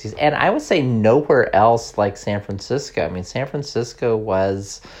mid-1960s. And I would say nowhere else like San Francisco. I mean, San Francisco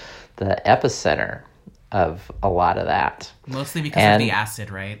was the epicenter of a lot of that. Mostly because of the acid,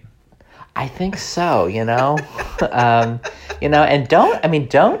 right? I think so, and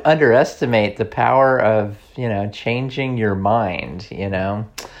don't underestimate the power of, changing your mind,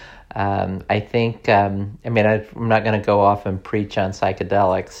 I think, I'm not going to go off and preach on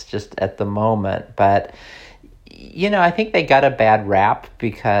psychedelics just at the moment, but, I think they got a bad rap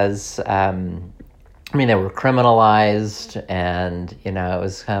because, they were criminalized, and, it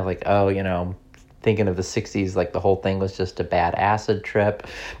was kind of like, thinking of the 60s, like the whole thing was just a bad acid trip.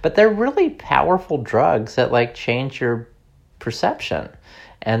 But they're really powerful drugs that like change your perception.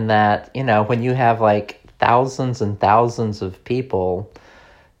 And that, when you have like thousands and thousands of people,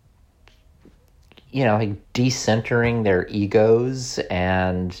 like decentering their egos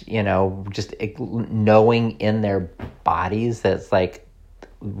and, just knowing in their bodies that's like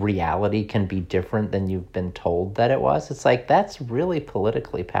reality can be different than you've been told that it was. It's like, that's really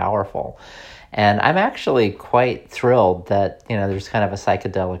politically powerful. And I'm actually quite thrilled that, there's kind of a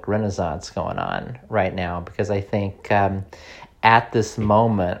psychedelic renaissance going on right now, because I think at this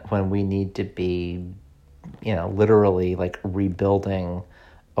moment when we need to be, literally like rebuilding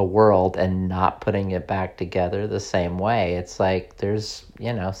a world and not putting it back together the same way, it's like there's,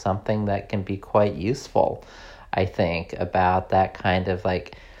 something that can be quite useful, I think, about that kind of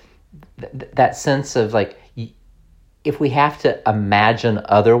like, that sense of like, if we have to imagine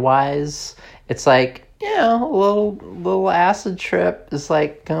otherwise, it's like, a little acid trip is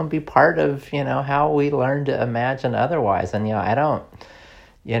like going to be part of, how we learn to imagine otherwise. And, I don't,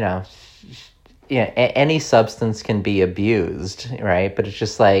 any substance can be abused, right? But it's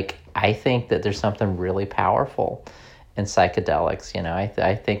just like, I think that there's something really powerful in psychedelics.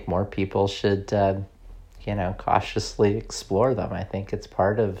 I think more people should, cautiously explore them. I think it's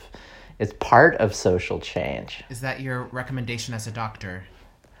part of social change. Is that your recommendation as a doctor?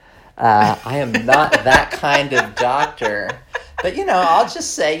 I am not that kind of doctor, but I'll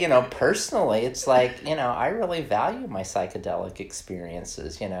just say, personally, it's like, I really value my psychedelic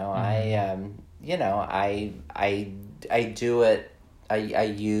experiences. I do it. I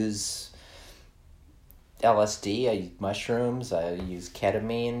use LSD. I use mushrooms. I use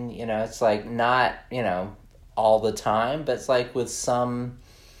ketamine. It's like not all the time, but it's like with some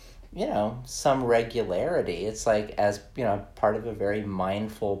regularity. It's like as, part of a very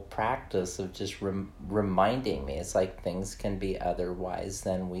mindful practice of just reminding me. It's like things can be otherwise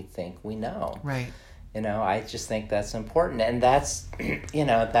than we think we know. Right. I just think that's important. And that's,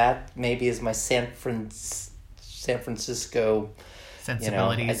 that maybe is my San Francisco,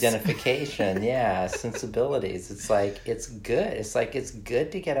 sensibilities. Identification. Yeah, sensibilities. It's like, it's good. It's like, it's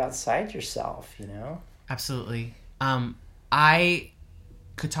good to get outside yourself, Absolutely. I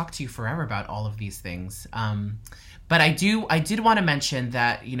could talk to you forever about all of these things. But I did want to mention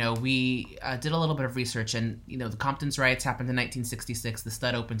that, we did a little bit of research, and, the Compton's riots happened in 1966. The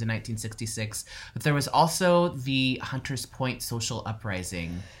Stud opened in 1966. But there was also the Hunters Point social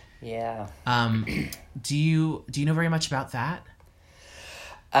uprising. Yeah. Do you know very much about that?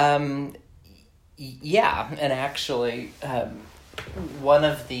 Yeah, and actually, one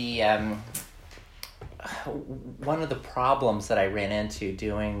of the problems that I ran into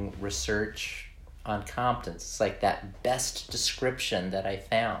doing research on Compton's, it's like that best description that I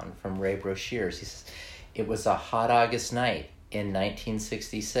found from Ray Broshears. He says, it was a hot August night in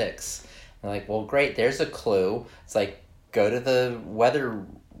 1966. I'm like, well, great, there's a clue. It's like, go to the weather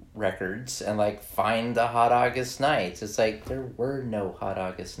records and like find the hot August nights. It's like, there were no hot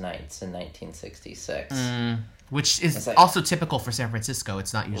August nights in 1966. Which is like, also typical for San Francisco.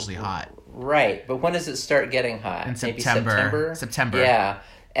 It's not usually hot. Right, but when does it start getting hot? In Maybe September? Yeah,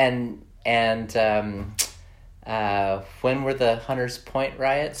 and when were the Hunters Point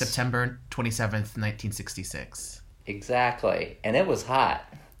riots? September 27th, 1966. Exactly, and it was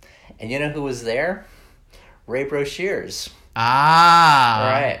hot. And you know who was there? Ray Broshears. Ah!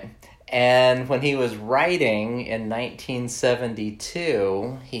 Right. And when he was writing in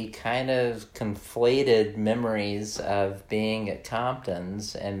 1972, he kind of conflated memories of being at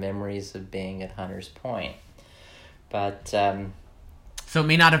Compton's and memories of being at Hunters Point. But so it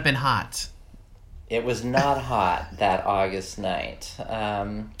may not have been hot. It was not hot that August night.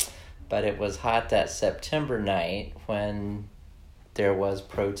 But it was hot that September night when there was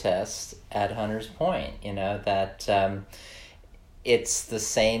protest at Hunters Point. It's the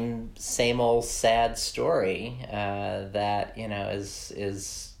same old sad story that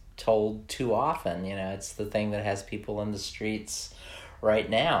is told too often. It's the thing that has people in the streets right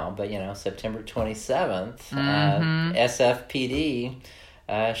now. But September 27th, SFPD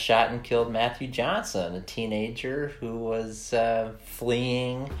shot and killed Matthew Johnson, a teenager who was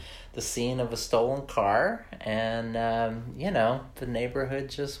fleeing the scene of a stolen car, and the neighborhood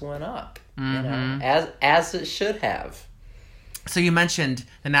just went up, as it should have. So you mentioned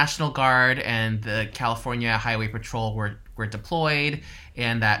the National Guard and the California Highway Patrol were were deployed,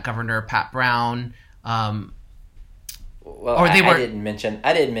 and that Governor Pat Brown. I didn't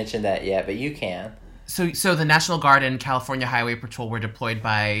mention that yet, but you can. So the National Guard and California Highway Patrol were deployed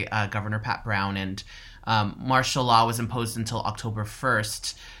by Governor Pat Brown, and martial law was imposed until October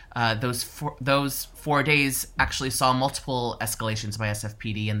 1st. Those 4 days actually saw multiple escalations by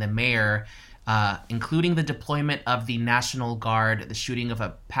SFPD, and the mayor, including the deployment of the National Guard, the shooting of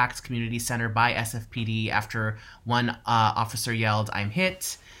a packed community center by SFPD after one officer yelled, "I'm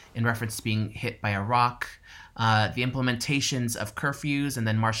hit," in reference to being hit by a rock. The implementations of curfews and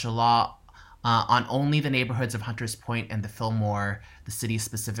then martial law on only the neighborhoods of Hunters Point and the Fillmore, the city's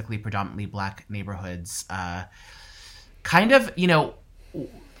specifically predominantly black neighborhoods.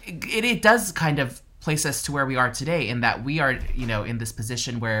 It does kind of place us to where we are today, in that we are, in this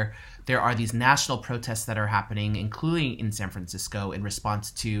position where there are these national protests that are happening, including in San Francisco, in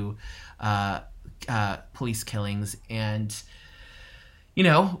response to police killings. And,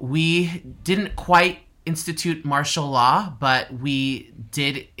 we didn't quite institute martial law, but the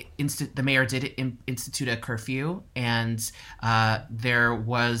mayor did institute a curfew, and there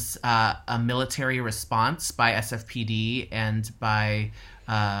was a military response by SFPD and by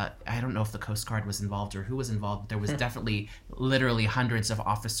I don't know if the Coast Guard was involved or who was involved, but there was definitely literally hundreds of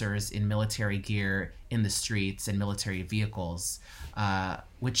officers in military gear in the streets and military vehicles,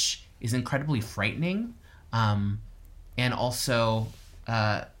 which is incredibly frightening. And also,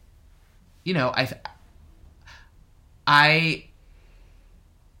 I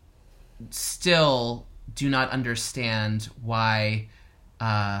still do not understand why,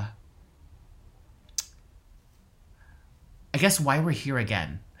 why we're here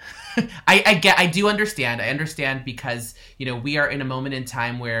again. I do understand. I understand because, we are in a moment in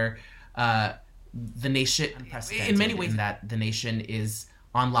time where the nation, in many ways, that the nation is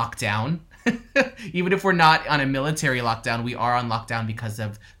on lockdown. Even if we're not on a military lockdown, we are on lockdown because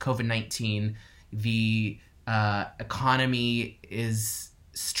of COVID-19. The economy is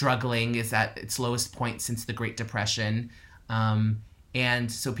struggling, is at its lowest point since the Great Depression.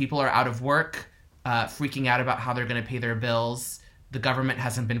 And so people are out of work, freaking out about how they're going to pay their bills. The government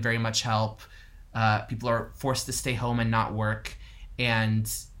hasn't been very much help. People are forced to stay home and not work. And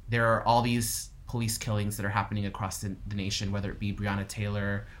there are all these police killings that are happening across the nation, whether it be Breonna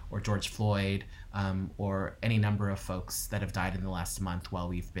Taylor or George Floyd, or any number of folks that have died in the last month while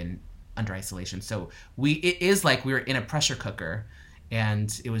we've been under isolation. So it is like we were in a pressure cooker,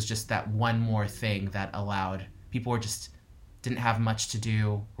 and it was just that one more thing that allowed people didn't have much to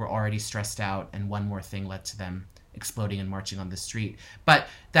do, were already stressed out, and one more thing led to them exploding and marching on the street. But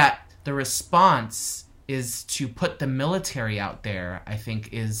that the response is to put the military out there, I think,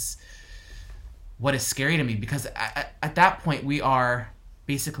 is what is scary to me, because at that point we are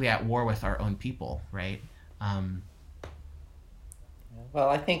basically at war with our own people, right? Well,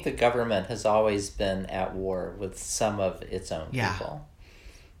 I think the government has always been at war with some of its own people,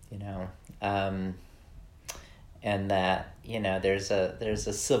 and that, there's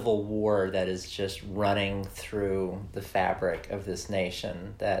a civil war that is just running through the fabric of this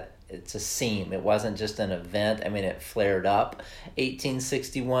nation, that it's a seam. It wasn't just an event. I mean, it flared up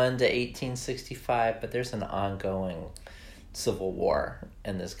 1861 to 1865, but there's an ongoing civil war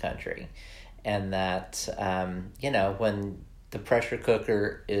in this country. And that, when the pressure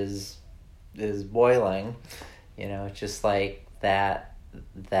cooker is boiling, just like that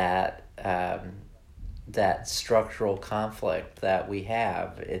structural conflict that we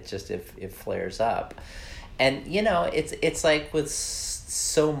have, it flares up. And it's like with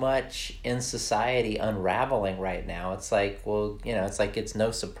so much in society unraveling right now, it's like, it's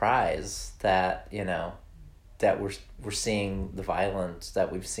no surprise that that we're seeing the violence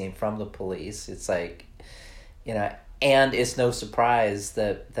that we've seen from the police. It's like, and it's no surprise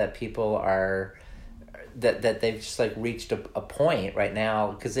that people are that they've just like reached a point right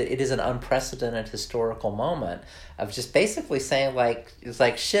now, because it is an unprecedented historical moment of just basically saying, like, it's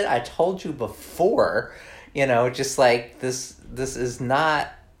like, shit, I told you before, just like this is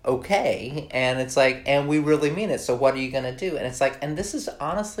not okay, and it's like, and we really mean it, so what are you going to do? And it's like, and this is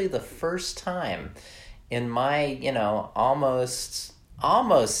honestly the first time in my almost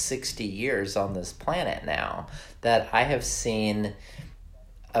 60 years on this planet now that I have seen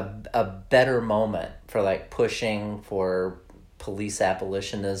a better moment for like pushing for police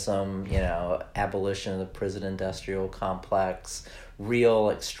abolitionism, abolition of the prison industrial complex, real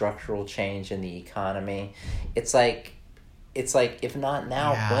like structural change in the economy. It's like if not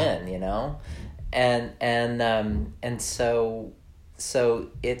now, when, and so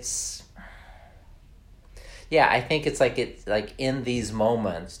it's, I think it's like in these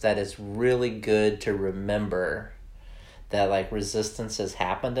moments that it's really good to remember that like resistance has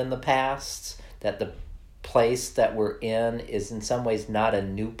happened in the past, that the place that we're in is in some ways not a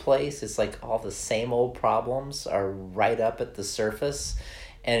new place. It's like all the same old problems are right up at the surface,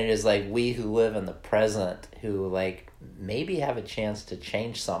 and it is like we who live in the present who like maybe have a chance to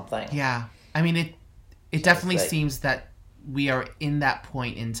change something. Yeah, I mean it definitely seems that we are in that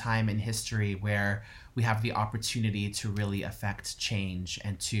point in time in history where we have the opportunity to really affect change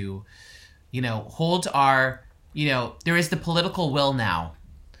and to, hold our, there is the political will now.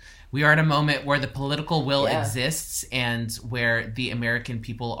 We are at a moment where the political will exists and where the American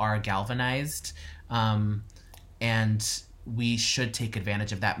people are galvanized, and we should take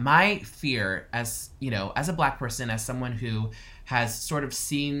advantage of that. My fear as a Black person, as someone who has sort of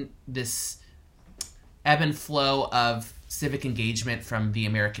seen this ebb and flow of civic engagement from the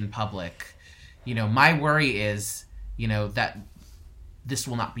American public, my worry is, that this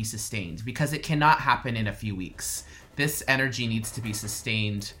will not be sustained, because it cannot happen in a few weeks. This energy needs to be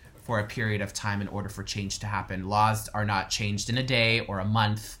sustained for a period of time in order for change to happen. Laws are not changed in a day or a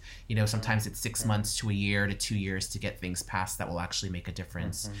month. Sometimes it's 6 months to a year to 2 years to get things passed that will actually make a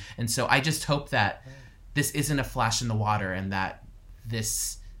difference. And so I just hope that this isn't a flash in the water, and that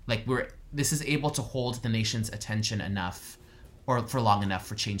this is able to hold the nation's attention enough, or for long enough,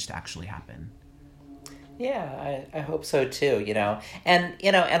 for change to actually happen. Yeah, I hope so too, And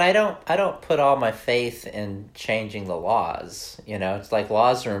I don't put all my faith in changing the laws. It's like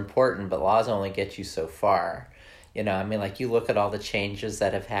laws are important, but laws only get you so far. You look at all the changes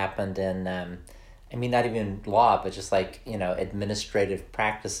that have happened in not even law, but just like, administrative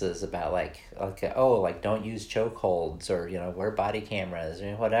practices about don't use chokeholds, or, wear body cameras,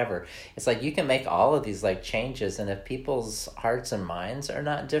 or whatever. It's like you can make all of these like changes, and if people's hearts and minds are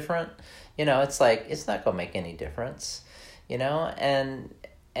not different, it's like it's not going to make any difference, and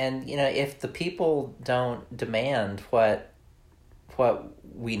if the people don't demand what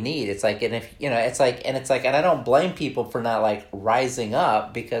we need, it's like, and if and I don't blame people for not like rising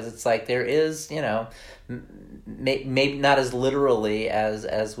up, because it's like there is, maybe not as literally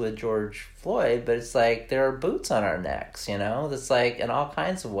as with George Floyd, but it's like there are boots on our necks, that's like in all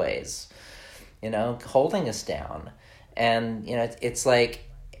kinds of ways, holding us down. And it's like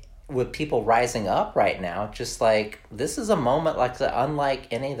with people rising up right now, just like this is a moment like unlike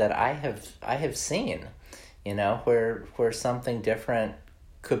any that I have seen, where something different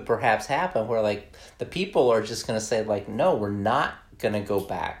could perhaps happen, where like the people are just going to say like, no, we're not going to go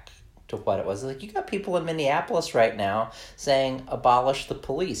back to what it was. Like you got people in Minneapolis right now saying abolish the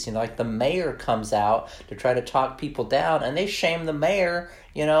police. Like the mayor comes out to try to talk people down, and they shame the mayor,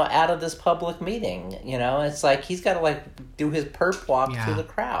 out of this public meeting. It's like he's got to like do his perp walk through the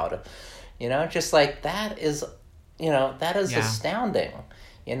crowd. Just like that is astounding.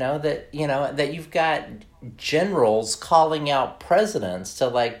 That you've got generals calling out presidents to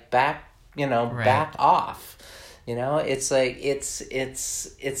like back off. It's like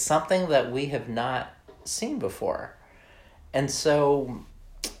it's something that we have not seen before. And so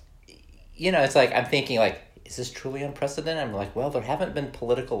it's like I'm thinking like, is this truly unprecedented? I'm like, well, there haven't been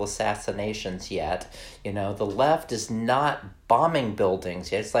political assassinations yet. The left is not bombing buildings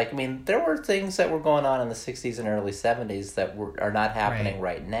yet. It's like, there were things that were going on in the 60s and early 70s that are not happening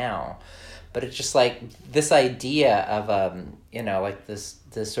right now. But it's just like this idea of, like this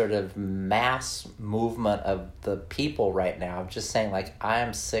sort of mass movement of the people right now, of just saying like, I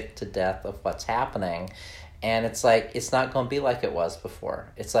am sick to death of what's happening. And it's like, it's not going to be like it was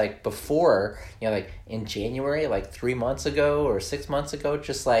before. It's like before, like in January, like 3 months ago or 6 months ago,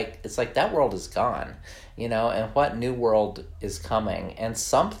 just like, it's like that world is gone, and what new world is coming? And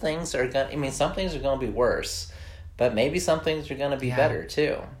some things are going to be worse, but maybe some things are going to be better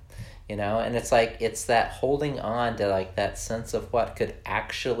too, and it's like, it's that holding on to like that sense of what could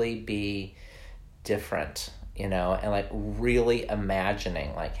actually be different, and like really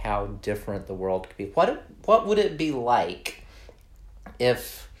imagining like how different the world could be. What would it be like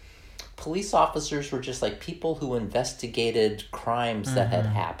if police officers were just like people who investigated crimes that had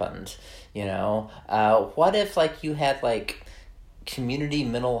happened? What if like you had like community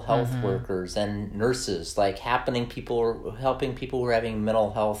mental health workers and nurses like helping people who are having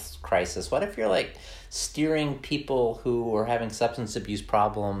mental health crisis? What if you're like steering people who are having substance abuse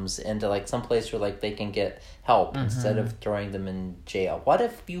problems into like some place where like they can get help instead of throwing them in jail? What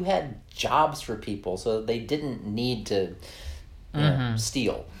if you had jobs for people so they didn't need to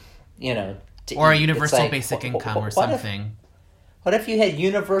steal, or a universal basic income or something? What if you had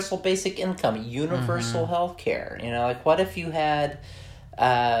universal basic income, universal health care? Like what if you had,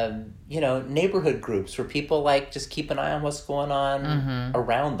 neighborhood groups where people like just keep an eye on what's going on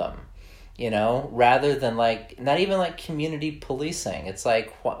around them? rather than like, not even like community policing. It's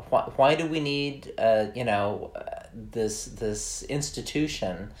like, why do we need, this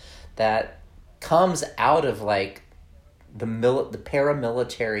institution that comes out of like the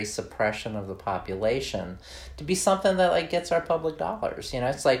paramilitary suppression of the population to be something that like gets our public dollars?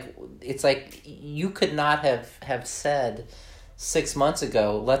 It's like you could not have said 6 months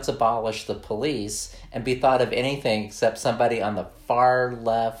ago, let's abolish the police, and be thought of anything except somebody on the far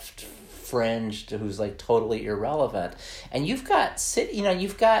left fringe who's like totally irrelevant. And you've got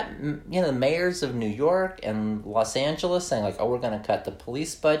the mayors of New York and Los Angeles saying like, oh, we're going to cut the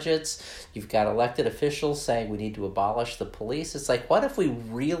police budgets. You've got elected officials saying we need to abolish the police. It's like, what if we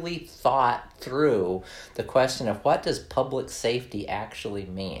really thought through the question of what does public safety actually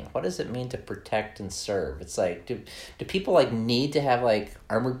mean? What does it mean to protect and serve? It's like, do people like need to have like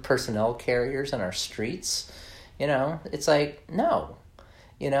armored personnel carriers on our streets? It's like, no.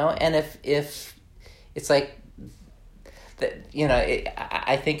 And if it's like that,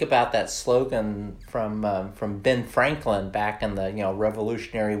 I think about that slogan from Ben Franklin back in the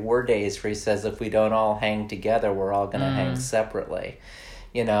Revolutionary War days, where he says, if we don't all hang together, we're all going to hang separately.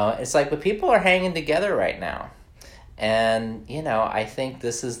 It's like, but people are hanging together right now, and I think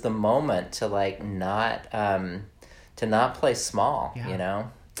this is the moment to like not play small. Yeah.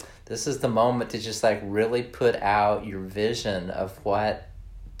 This is the moment to just like really put out your vision of what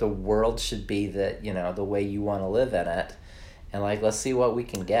the world should be, that the way you want to live in it, and like, let's see what we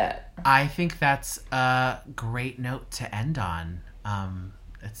can get. I think that's a great note to end on. I'm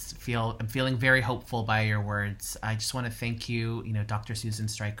feeling very hopeful by your words. I just want to thank you, Dr. Susan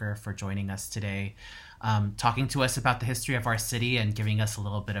Stryker, for joining us today, talking to us about the history of our city and giving us a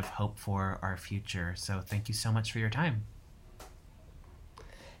little bit of hope for our future. So thank you so much for your time.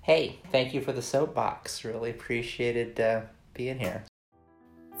 Hey, thank you for the soapbox. Really appreciated being here.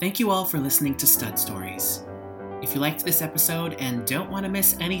 Thank you all for listening to Stud Stories. If you liked this episode and don't want to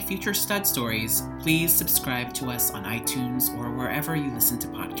miss any future Stud Stories, please subscribe to us on iTunes or wherever you listen to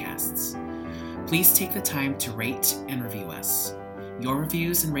podcasts. Please take the time to rate and review us. Your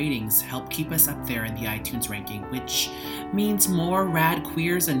reviews and ratings help keep us up there in the iTunes ranking, which means more rad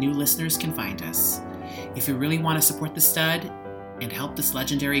queers and new listeners can find us. If you really want to support the Stud and help this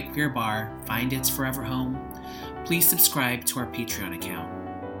legendary queer bar find its forever home, please subscribe to our Patreon account.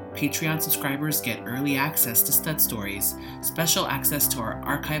 Patreon subscribers get early access to Stud Stories, special access to our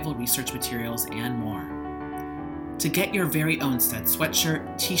archival research materials, and more. To get your very own Stud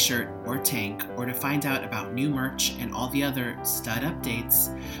sweatshirt, t-shirt, or tank, or to find out about new merch and all the other Stud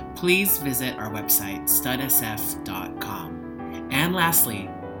updates, please visit our website, studsf.com. And lastly,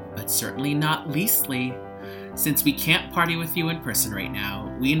 but certainly not leastly, since we can't party with you in person right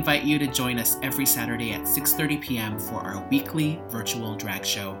now, we invite you to join us every Saturday at 6:30 p.m. for our weekly virtual drag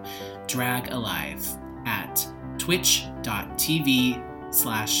show, Drag Alive, at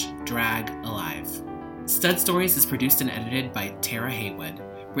twitch.tv/dragalive. Stud Stories is produced and edited by Tara Haywood,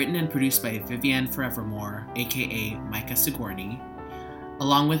 written and produced by Vivienne Forevermore, aka Micah Sigourney,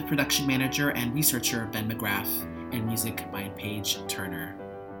 along with production manager and researcher Ben McGrath, and music by Paige Turner.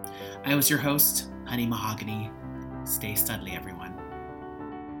 I was your host, Honey Mahogany. Stay studly, everyone.